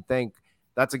more than you would think,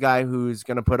 that's a guy who's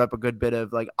going to put up a good bit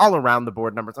of like all around the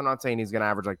board numbers. I'm not saying he's going to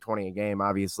average like 20 a game.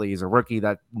 Obviously, he's a rookie.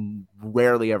 That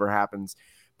rarely ever happens.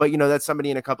 But, you know, that's somebody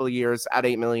in a couple of years at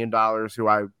 $8 million who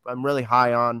I'm really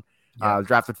high on,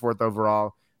 drafted 4th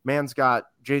overall. Man's got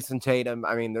Jason Tatum.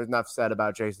 I mean, there's enough said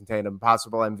about Jason Tatum,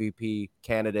 possible MVP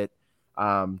candidate.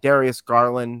 Darius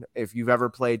Garland, if you've ever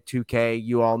played 2K,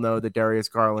 you all know that Darius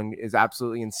Garland is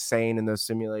absolutely insane in those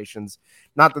simulations.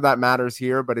 Not that matters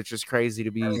here, but it's just crazy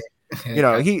to be, you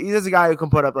know, he is a guy who can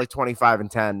put up like 25 and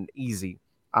 10 easy.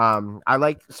 I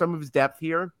like some of his depth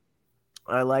here.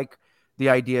 I like the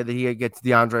idea that he gets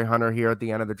DeAndre Hunter here at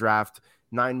the end of the draft,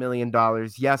 $9 million.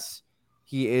 Yes,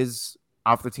 he is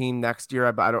off the team next year.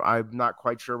 I'm not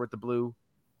quite sure what the blue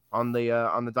on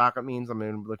the docket means. I'm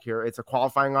going to look here. It's a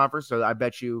qualifying offer, so I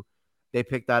bet you they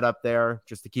picked that up there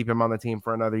just to keep him on the team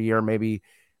for another year. Maybe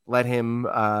let him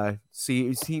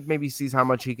maybe sees how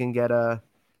much he can get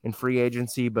in free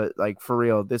agency. But like for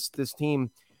real, this team,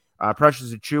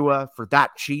 Precious Achiuwa for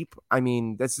that cheap. I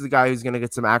mean, this is a guy who's going to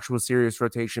get some actual serious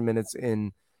rotation minutes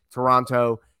in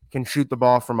Toronto. Can shoot the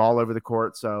ball from all over the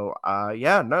court. So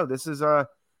this is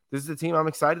the team I'm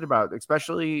excited about,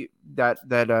 especially that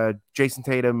Jason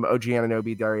Tatum, OG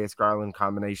Anunoby, Darius Garland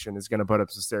combination is going to put up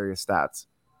some serious stats.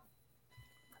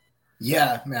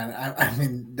 Yeah, man. I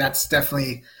mean, that's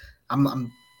definitely.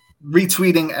 I'm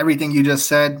retweeting everything you just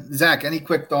said. Zach, any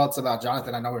quick thoughts about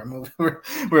Jonathan? I know we're moving.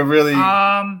 We're really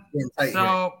tight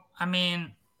here. I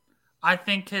mean, I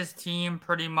think his team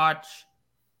pretty much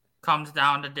comes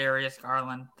down to Darius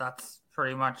Garland. That's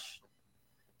pretty much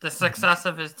the success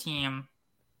of his team.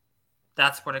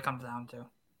 That's what it comes down to,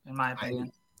 in my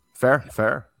opinion.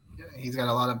 Fair. He's got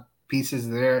a lot of pieces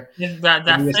there.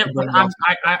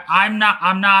 I'm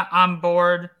not on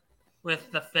board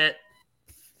with the fit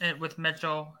with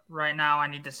Mitchell right now. I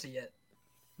need to see it.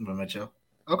 Mitchell.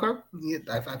 Okay. Yeah,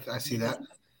 I see that.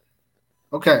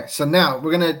 Okay, so now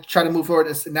we're gonna try to move forward.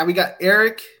 Now we got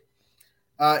Eric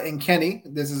and Kenny.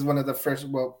 This is one of the first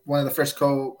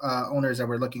co-owners that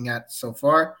we're looking at so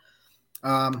far.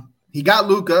 He got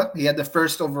Luka. He had the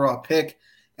first overall pick.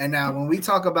 And now when we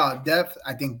talk about depth,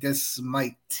 I think this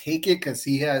might take it because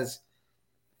he has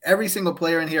every single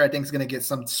player in here I think is going to get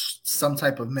some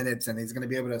type of minutes, and he's going to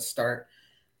be able to start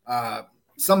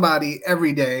somebody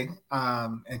every day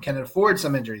and can afford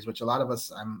some injuries, which a lot of us,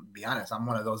 I'm be honest, I'm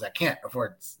one of those that can't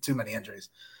afford too many injuries.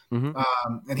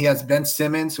 Mm-hmm. And he has Ben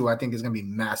Simmons, who I think is going to be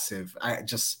massive.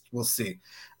 We'll see.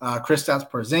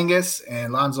 Kristaps Porzingis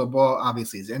and Lonzo Ball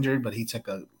obviously is injured, but he took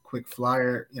a quick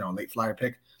flyer, late flyer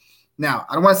pick. Now,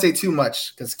 I don't want to say too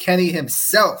much because Kenny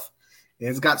himself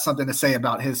has got something to say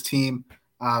about his team.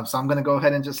 So I'm going to go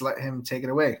ahead and just let him take it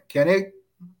away. Kenny?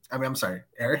 I'm sorry,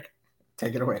 Eric.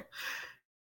 take it away.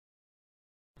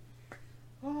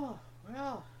 Oh,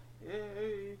 well,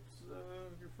 it's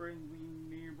your friendly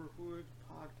neighborhood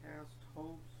podcast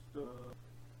host,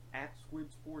 at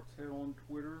Squid Sports Head on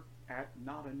Twitter, at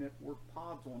Not a Network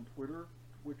Pods on Twitter,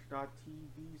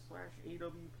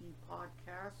 twitch.tv/AWP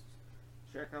Podcasts.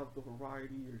 Check out the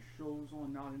variety of shows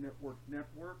on Not a Network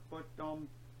but,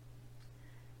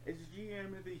 as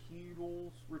GM of the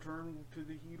Heatles, return to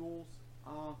the Heatles,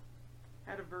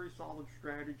 had a very solid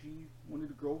strategy, wanted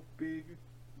to go big,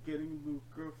 getting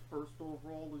Luka first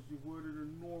overall as you would in a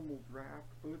normal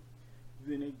draft, but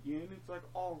then again, it's like,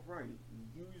 alright,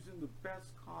 using the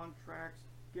best contracts,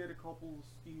 get a couple of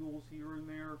steals here and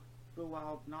there, fill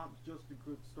out not just a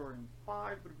good starting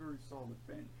five, but a very solid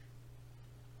bench.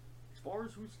 As far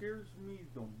as who scares me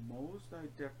the most, I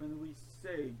definitely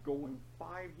say going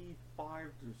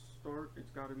 5v5 to start, it's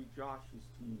got to be Josh's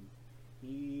team.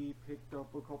 He picked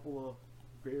up a couple of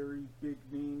very big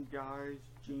name guys,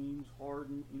 James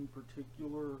Harden in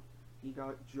particular. He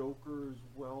got Joker as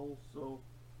well, so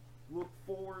look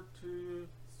forward to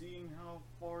seeing how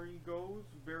far he goes.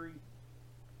 Very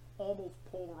almost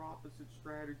polar opposite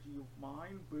strategy of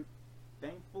mine, but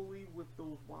thankfully with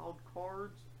those wild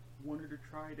cards, wanted to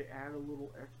try to add a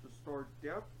little extra star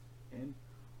depth, and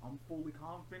I'm fully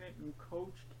confident in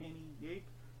Coach Kenny Yake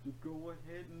to go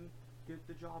ahead and get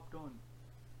the job done.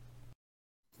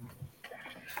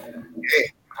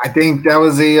 I think that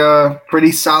was a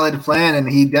pretty solid plan, and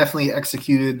he definitely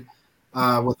executed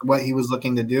with what he was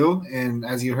looking to do. And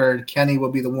as you heard, Kenny will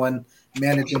be the one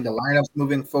managing the lineups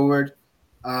moving forward.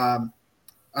 Zach,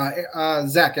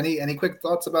 any quick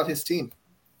thoughts about his team?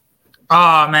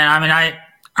 Oh man, I mean,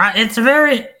 it's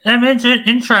very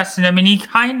interesting. I mean, he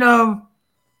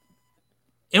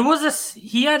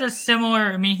had a similar.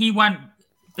 I mean, he went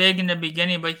big in the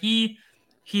beginning, but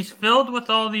he's filled with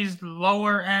all these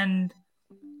lower end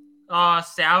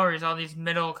salaries, all these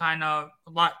middle kind of.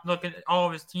 Look at all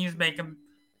of his teams making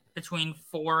between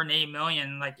 $4 and $8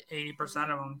 million, like 80%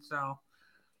 of them. So,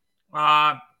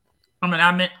 I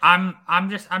mean, I'm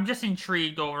just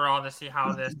intrigued overall to see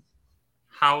how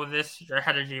this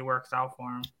strategy works out for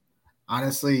him.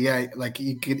 Honestly, yeah, like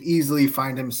he could easily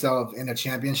find himself in a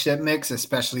championship mix,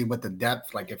 especially with the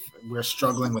depth. Like if we're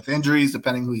struggling with injuries,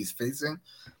 depending who he's facing.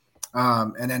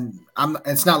 And then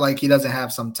it's not like he doesn't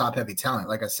have some top heavy talent.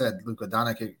 Like I said, Luka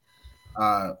Doncic,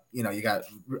 you got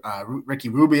Ricky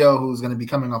Rubio, who's going to be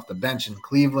coming off the bench in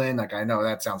Cleveland. Like, I know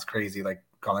that sounds crazy, like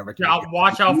calling Ricky.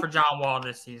 Watch out for John Wall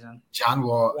this season.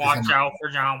 Watch out for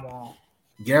John Wall.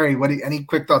 Gary, any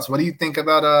quick thoughts? What do you think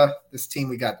about this team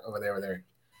we got over there?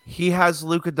 He has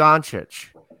Luka Doncic.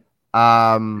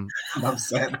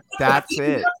 That's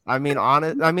it. I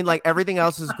mean, like everything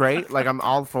else is great. Like I'm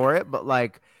all for it, but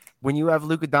like when you have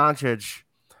Luka Doncic,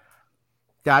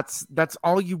 that's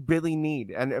all you really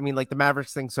need. And I mean, like the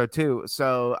Mavericks think so too.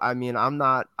 So I mean, I'm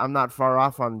not far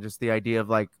off on just the idea of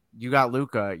like you got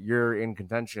Luka, you're in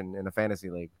contention in a fantasy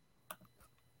league.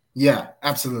 Yeah,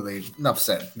 absolutely. Enough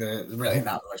said. There's really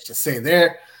not much to say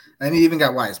there. And he even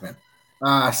got Wiseman.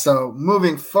 So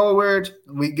moving forward,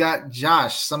 we got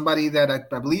Josh, somebody that I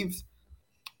believe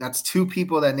that's two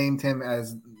people that named him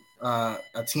as a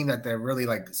team that they're really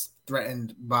like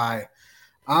threatened by.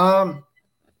 I'll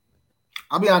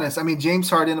be honest. I mean, James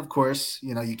Harden, of course,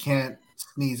 you can't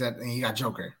sneeze at, and you got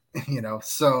Joker,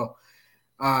 So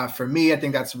for me, I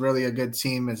think that's really a good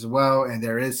team as well. And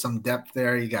there is some depth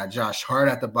there. You got Josh Hart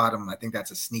at the bottom. I think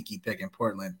that's a sneaky pick in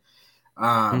Portland.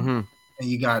 And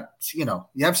you got, you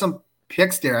have some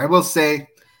picks there. I will say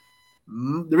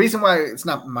the reason why it's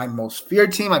not my most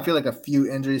feared team, I feel like a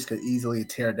few injuries could easily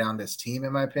tear down this team,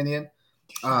 in my opinion.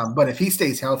 But if he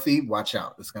stays healthy, watch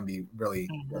out. It's going to be really,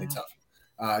 really tough.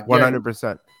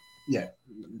 100%. Yeah.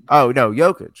 Oh, no,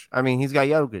 Jokic. I mean, he's got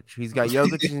Jokic. He's got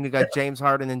and he got James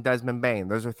Harden and Desmond Bane.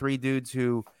 Those are three dudes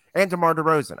and DeMar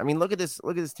DeRozan. I mean, look at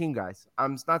this team, guys.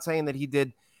 I'm not saying that he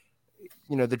did,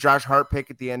 the Josh Hart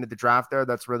pick at the end of the draft there.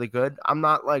 That's really good. I'm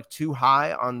not like too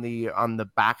high on the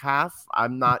back half.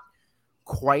 I'm not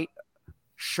quite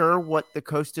sure what the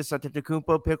Kostas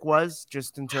Antetokounmpo pick was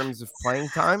just in terms of playing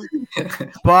time.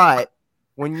 But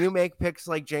when you make picks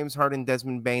like James Harden,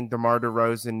 Desmond Bane, DeMar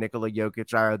DeRozan, Nikola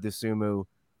Jokic, Ayo Dosunmu,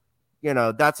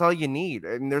 that's all you need.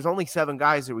 And there's only 7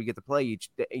 guys that we get to play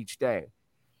each day.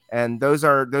 And those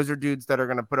are dudes that are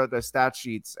going to put out their stat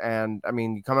sheets. And I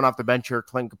mean, coming off the bench here,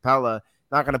 Clint Capella,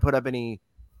 not going to put up any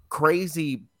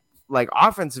crazy like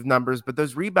offensive numbers, but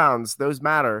those rebounds, those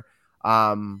matter.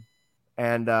 When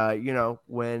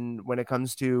it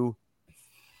comes to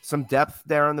some depth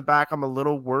there on the back, I'm a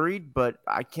little worried, but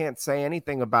I can't say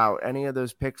anything about any of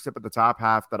those picks up at the top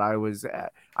half that I was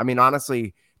at. I mean,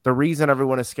 honestly, the reason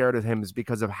everyone is scared of him is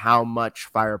because of how much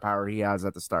firepower he has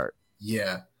at the start.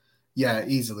 Yeah. Yeah,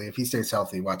 easily. If he stays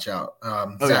healthy, watch out.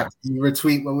 Oh, Zach, yeah. can you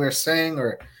retweet what we were saying,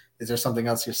 or is there something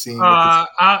else you're seeing?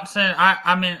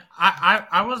 I mean,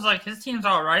 I was like, his team's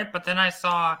all right, but then I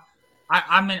saw,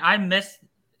 I missed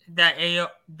that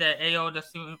the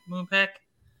Sumu pick,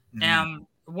 and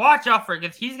watch out for it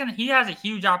because he has a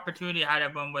huge opportunity ahead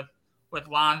of him with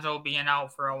Lonzo being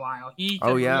out for a while. He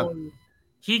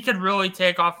could really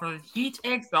take off. He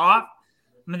takes off.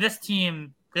 I mean, this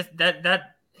team,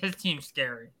 his team's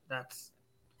scary.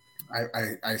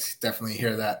 I definitely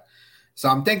hear that. So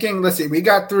I'm thinking, let's see, we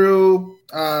got through,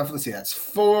 let's see, that's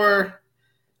 4,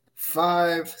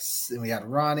 5, and we got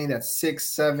Ronnie, that's 6,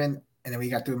 7, and then we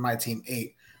got through my team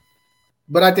 8.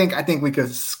 But I think we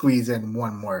could squeeze in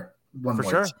one more. For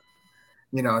sure. Team.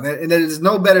 You know, and there's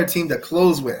no better team to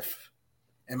close with,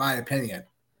 in my opinion.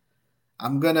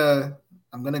 I'm gonna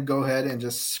go ahead and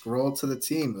just scroll to the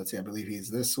team. Let's see, I believe he's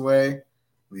this way.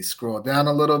 We scroll down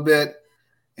a little bit.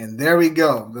 And there we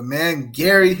go. The man,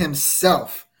 Gary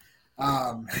himself.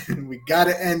 We got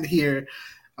to end here.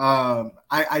 I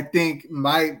think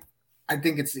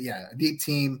it's a deep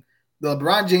team. The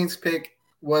LeBron James pick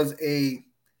was a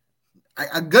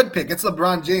good pick. It's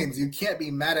LeBron James. You can't be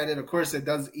mad at it. Of course, it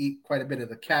does eat quite a bit of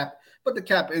the cap, but the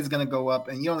cap is going to go up,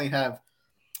 and you only have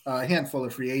a handful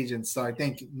of free agents. So I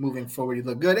think moving forward, you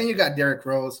look good. And you got Derrick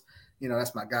Rose. You know,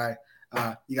 that's my guy.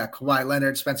 You got Kawhi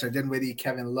Leonard, Spencer Dinwiddie,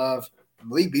 Kevin Love.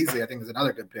 Malik Beasley, I think, is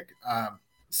another good pick.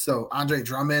 So Andre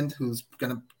Drummond, who's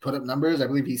going to put up numbers. I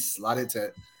believe he's slotted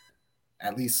to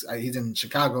at least he's in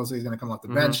Chicago, so he's going to come off the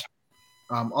bench.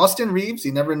 Austin Reeves,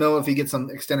 you never know if he gets some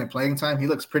extended playing time. He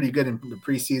looks pretty good in the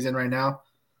preseason right now.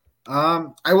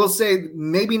 I will say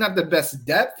maybe not the best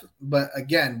depth, but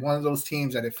again, one of those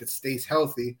teams that if it stays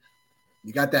healthy,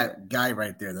 you got that guy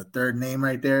right there, the third name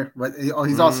right there. But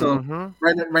he's also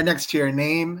right next to your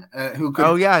name. Who could?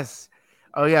 Oh yes.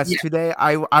 Yeah. Today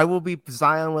I will be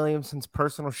Zion Williamson's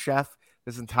personal chef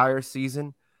this entire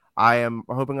season. I am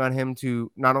hoping on him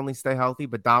to not only stay healthy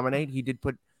but dominate. He did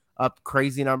put up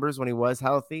crazy numbers when he was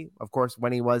healthy. Of course,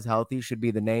 when he was healthy should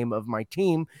be the name of my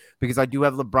team because I do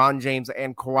have LeBron James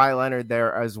and Kawhi Leonard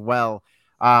there as well.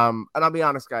 And I'll be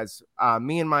honest, guys.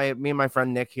 Me and my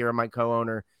friend Nick here, my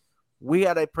co-owner, we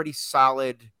had a pretty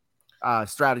solid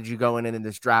strategy going in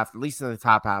this draft, at least in the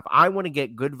top half. I want to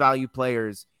get good value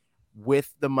players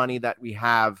with the money that we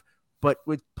have, but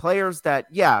with players that,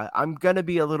 I'm going to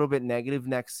be a little bit negative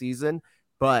next season,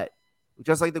 but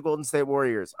just like the Golden State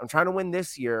Warriors, I'm trying to win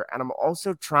this year, and I'm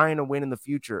also trying to win in the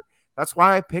future. That's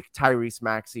why I picked Tyrese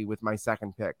Maxey with my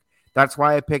second pick. That's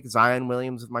why I picked Zion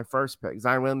Williamson with my first pick.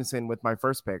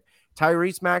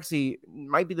 Tyrese Maxey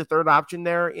might be the third option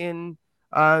there in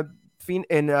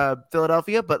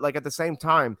Philadelphia, but like at the same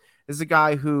time, this is a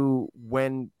guy who,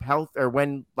 when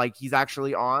he's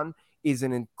actually on, is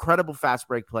an incredible fast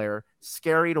break player,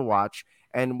 scary to watch,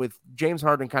 and with James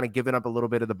Harden kind of giving up a little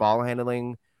bit of the ball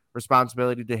handling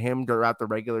responsibility to him throughout the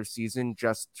regular season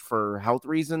just for health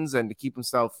reasons and to keep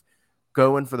himself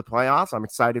going for the playoffs. I'm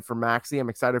excited for Maxey. I'm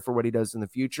excited for what he does in the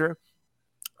future.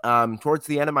 Towards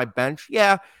the end of my bench,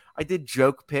 I did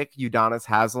joke pick Udonis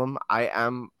Haslem. I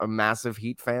am a massive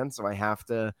Heat fan, so I have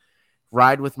to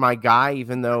ride with my guy,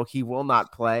 even though he will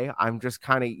not play. I'm just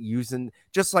kind of using,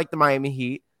 just like the Miami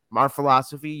Heat, our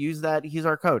philosophy, use that. He's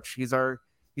our coach. He's our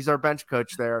bench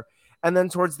coach there. And then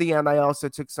towards the end, I also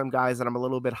took some guys that I'm a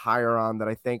little bit higher on that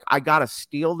I think I got a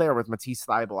steal there with Matisse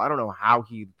Thybulle. I don't know how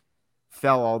he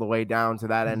fell all the way down to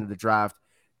that end of the draft.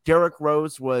 Derrick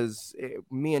Rose was,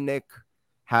 me and Nick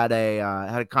had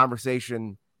a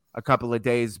conversation a couple of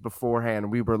days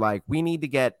beforehand. We were like, we need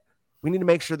to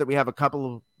make sure that we have a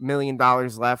couple of $1 million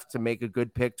left to make a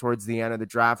good pick towards the end of the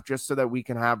draft, just so that we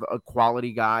can have a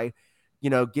quality guy,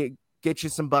 get you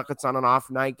some buckets on an off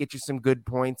night, get you some good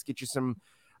points, get you some,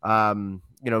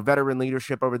 veteran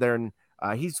leadership over there. And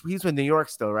he's with New York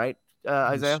still, right,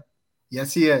 Isaiah?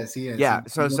 Yes, he is. Yeah.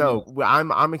 So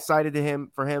I'm excited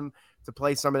for him to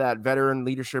play some of that veteran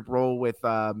leadership role with,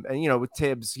 with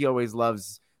Tibbs. He always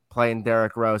loves playing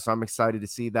Derrick Rose. So I'm excited to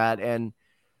see that. And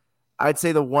I'd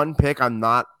say the one pick I'm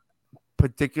not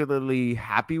particularly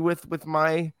happy with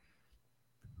my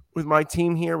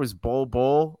team here was Bol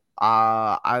Bol.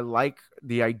 I like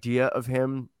the idea of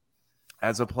him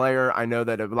as a player. I know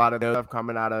that a lot of stuff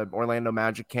coming out of Orlando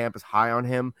Magic camp is high on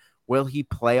him. Will he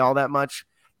play all that much?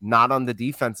 Not on the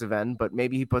defensive end, but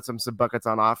maybe he puts some buckets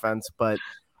on offense. But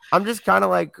I'm just kind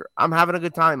of like, I'm having a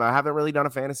good time. I haven't really done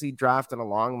a fantasy draft in a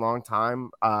long, long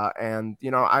time. And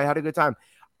I had a good time.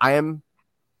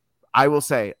 I will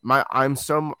say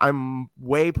I'm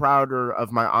way prouder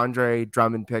of my Andre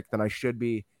Drummond pick than I should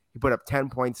be He put up 10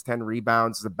 points, 10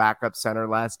 rebounds as a backup center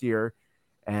last year.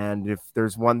 And if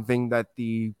there's one thing that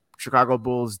the Chicago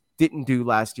Bulls didn't do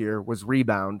last year was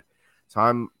rebound. So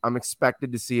I'm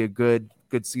expected to see a good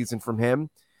season from him.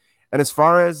 And as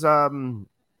far as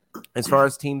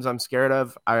teams I'm scared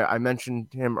of, I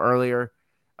mentioned him earlier.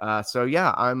 So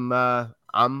yeah,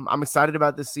 I'm excited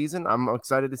about this season. I'm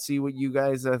excited to see what you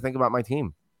guys think about my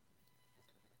team.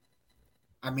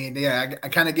 I mean, yeah, I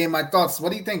kind of gave my thoughts.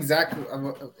 What do you think, Zach?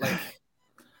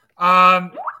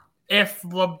 If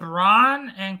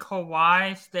LeBron and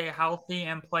Kawhi stay healthy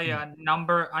and play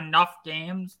enough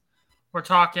games, we're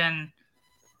talking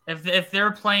if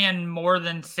they're playing more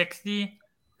than 60,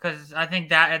 because I think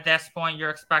that at this point you're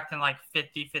expecting like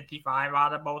 50, 55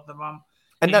 out of both of them.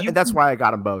 And that's why I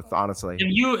got them both, honestly.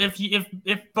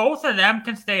 If both of them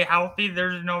can stay healthy,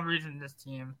 there's no reason this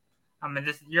team. I mean,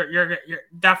 you're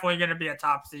definitely going to be a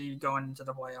top seed going into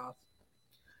the playoffs.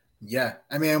 Yeah,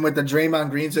 I mean, with the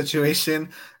Draymond Green situation,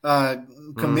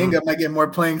 Kuminga might get more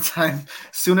playing time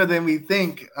sooner than we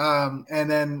think. And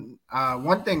then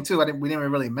one thing too, we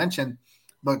didn't really mention,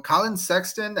 but Colin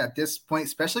Sexton at this point,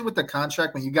 especially with the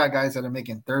contract, when you got guys that are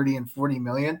making 30 and 40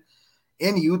 million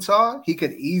in Utah, he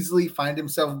could easily find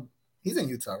himself. He's in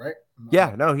Utah, right?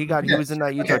 Yeah, no, he was in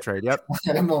that Utah trade. Yep.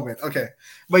 At a moment, okay,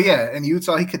 but yeah, in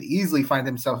Utah, he could easily find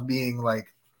himself being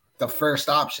like the first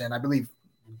option, I believe.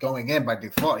 Going in by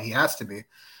default, he has to be.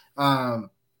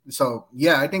 So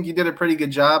yeah, I think you did a pretty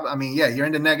good job. I mean, yeah, you're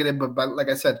in the negative, but like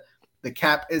I said, the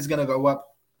cap is going to go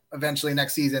up eventually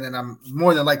next season, and I'm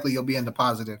more than likely you'll be in the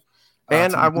positive.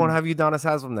 And I won't have Udonis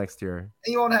Haslem next year.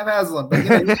 And you won't have Haslem, but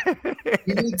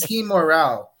you need team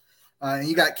morale. And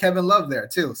you got Kevin Love there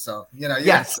too, so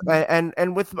yes.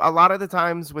 And with a lot of the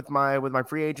times with my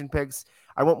free agent picks,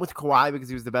 I went with Kawhi because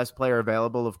he was the best player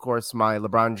available. Of course, my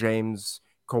LeBron James.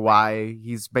 Kawhi,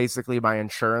 he's basically my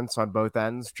insurance on both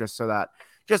ends, just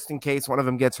in case one of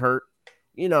them gets hurt.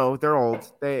 They're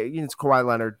old. It's Kawhi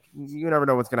Leonard. You never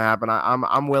know what's going to happen.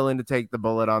 I'm willing to take the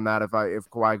bullet on that if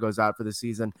Kawhi goes out for the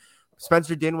season.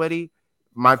 Spencer Dinwiddie,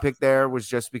 my pick there was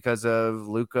just because of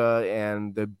Luka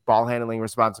and the ball handling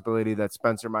responsibility that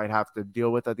Spencer might have to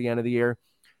deal with at the end of the year.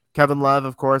 Kevin Love,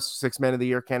 of course, 6th Man of the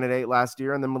Year candidate last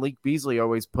year, and then Malik Beasley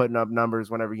always putting up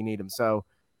numbers whenever you need him. So.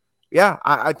 Yeah,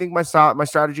 I think my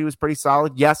strategy was pretty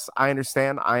solid. Yes, I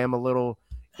understand. I am a little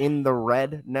in the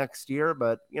red next year,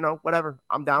 but whatever.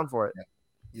 I'm down for it.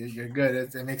 You're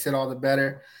good. It makes it all the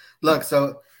better. Look,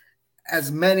 so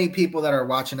as many people that are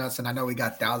watching us, and I know we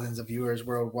got thousands of viewers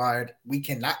worldwide, we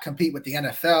cannot compete with the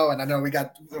NFL, and I know we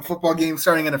got a football game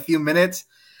starting in a few minutes.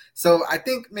 So I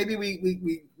think maybe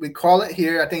we call it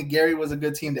here. I think Gary was a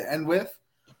good team to end with.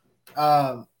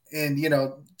 And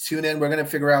tune in. We're gonna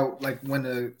figure out like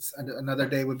when another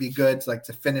day would be good,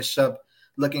 to finish up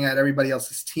looking at everybody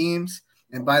else's teams.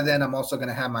 And by then, I'm also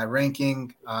gonna have my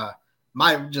ranking,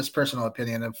 my just personal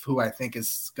opinion of who I think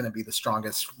is gonna be the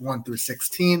strongest 1 through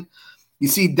 16. You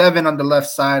see Devin on the left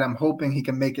side. I'm hoping he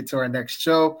can make it to our next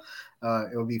show.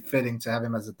 It will be fitting to have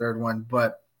him as the third one.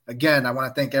 But again, I want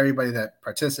to thank everybody that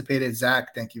participated.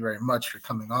 Zach, thank you very much for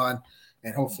coming on,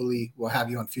 and hopefully we'll have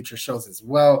you on future shows as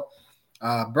well.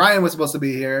 Brian was supposed to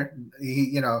be here.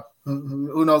 He,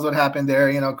 who knows what happened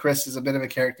there? Chris is a bit of a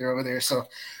character over there, so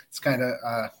it's kind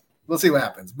of we'll see what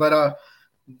happens. But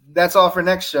that's all for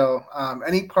next show.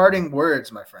 Any parting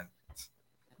words, my friend,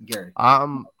 Gary?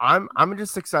 I'm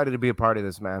just excited to be a part of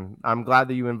this, man. I'm glad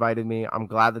that you invited me. I'm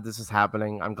glad that this is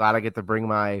happening. I'm glad I get to bring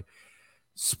my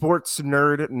sports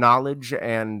nerd knowledge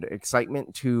and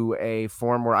excitement to a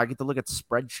forum where I get to look at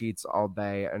spreadsheets all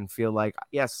day and feel like,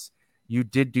 yes, you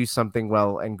did do something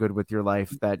well and good with your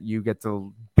life, that you get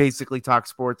to basically talk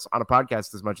sports on a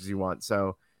podcast as much as you want.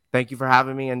 So thank you for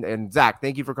having me. And Zach,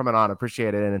 thank you for coming on. I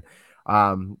appreciate it.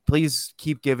 And please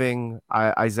keep giving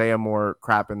Isaiah more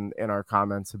crap in our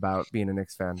comments about being a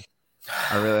Knicks fan.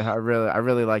 I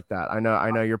really like that. I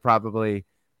know you're probably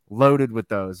loaded with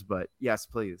those, but yes,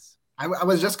 please. I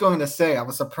was just going to say, I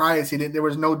was surprised there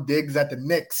was no digs at the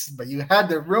Knicks, but you had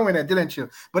to ruin it, didn't you?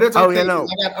 But it's okay. Oh, yeah, no.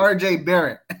 I got RJ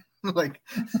Barrett. I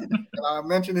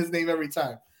mention his name every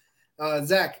time.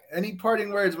 Zach, any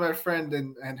parting words, my friend?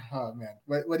 And oh man,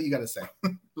 what do you got to say?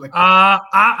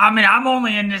 I mean, I'm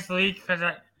only in this league because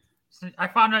I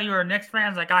found out you were a Knicks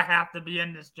fan. I have to be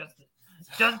in this just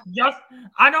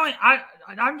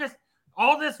I'm just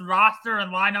all this roster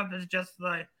and lineup is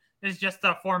just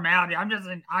a formality. I'm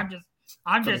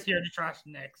just here to trash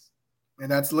the Knicks. And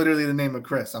that's literally the name of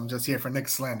Chris. I'm just here for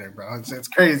Knicks slander, bro. It's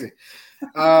crazy.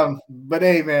 But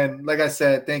hey, man, like I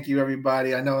said, thank you,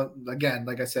 everybody. I know, again,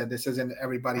 like I said, this isn't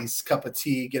everybody's cup of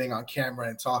tea getting on camera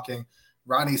and talking.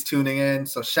 Ronnie's tuning in.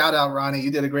 So shout out, Ronnie.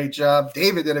 You did a great job.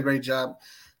 David did a great job.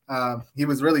 He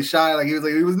was really shy. Like he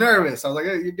was nervous. I was like,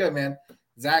 hey, you're good, man.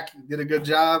 Zach did a good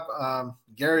job.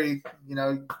 Gary,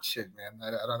 shit, man.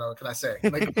 I don't know. What can I say?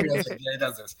 Like, Gary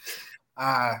does this.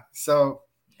 So,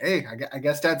 hey, I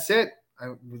guess that's it.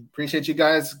 I appreciate you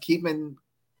guys. Keep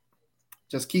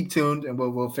tuned, and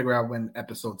we'll figure out when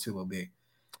episode 2 will be.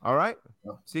 All right.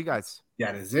 See you guys.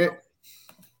 That is it.